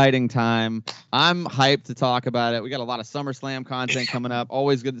exciting time. I'm hyped to talk about it. We got a lot of SummerSlam content coming up.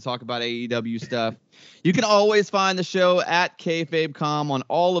 Always good to talk about AEW stuff. You can always find the show at KayfabeCom on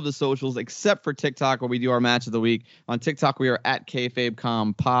all of the socials except for TikTok, where we do our match of the week. On TikTok, we are at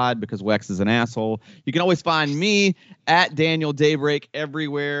KayfabeComPod because Wex is an asshole. You can always find me at Daniel Daybreak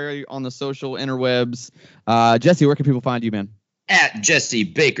everywhere on the social interwebs. Jesse, where can people find you, man? At Jesse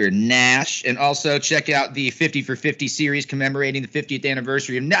Baker Nash, and also check out the 50 for 50 series commemorating the 50th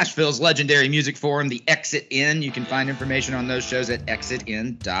anniversary of Nashville's legendary music forum, the Exit In. You can find information on those shows at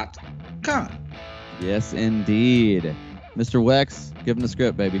exitin.com. Yes, indeed. Mr. Wex, give him the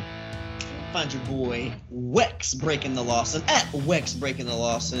script, baby. Find your boy Wex Breaking the Lawson at Wex Breaking the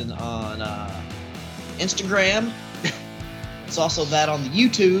Lawson on Instagram. It's also that on the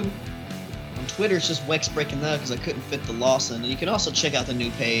YouTube. On Twitter, it's just Wex Breaking the, because I couldn't fit the Lawson. And you can also check out the new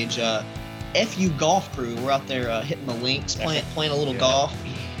page, FU Golf Crew. We're out there hitting the links, playing a little golf.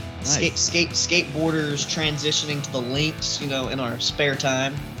 Nice. Skateboarders transitioning to the links, in our spare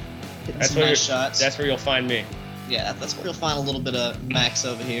time. Hitting some nice shots. That's where you'll find me. Yeah, that's where you'll find a little bit of Max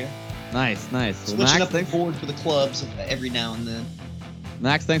over here. Nice. Switching up the board for the clubs every now and then.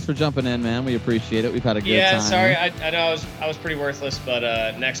 Max, thanks for jumping in, man. We appreciate it. We've had a good time. Yeah, sorry. I know I was pretty worthless, but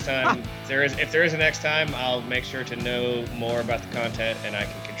next time, if there is a next time, I'll make sure to know more about the content and I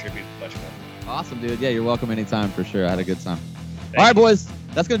can contribute much more. Awesome, dude. Yeah, you're welcome anytime for sure. I had a good time. All right, boys.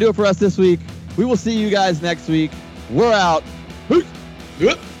 That's going to do it for us this week. We will see you guys next week. We're out. Peace.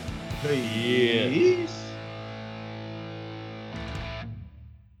 Peace.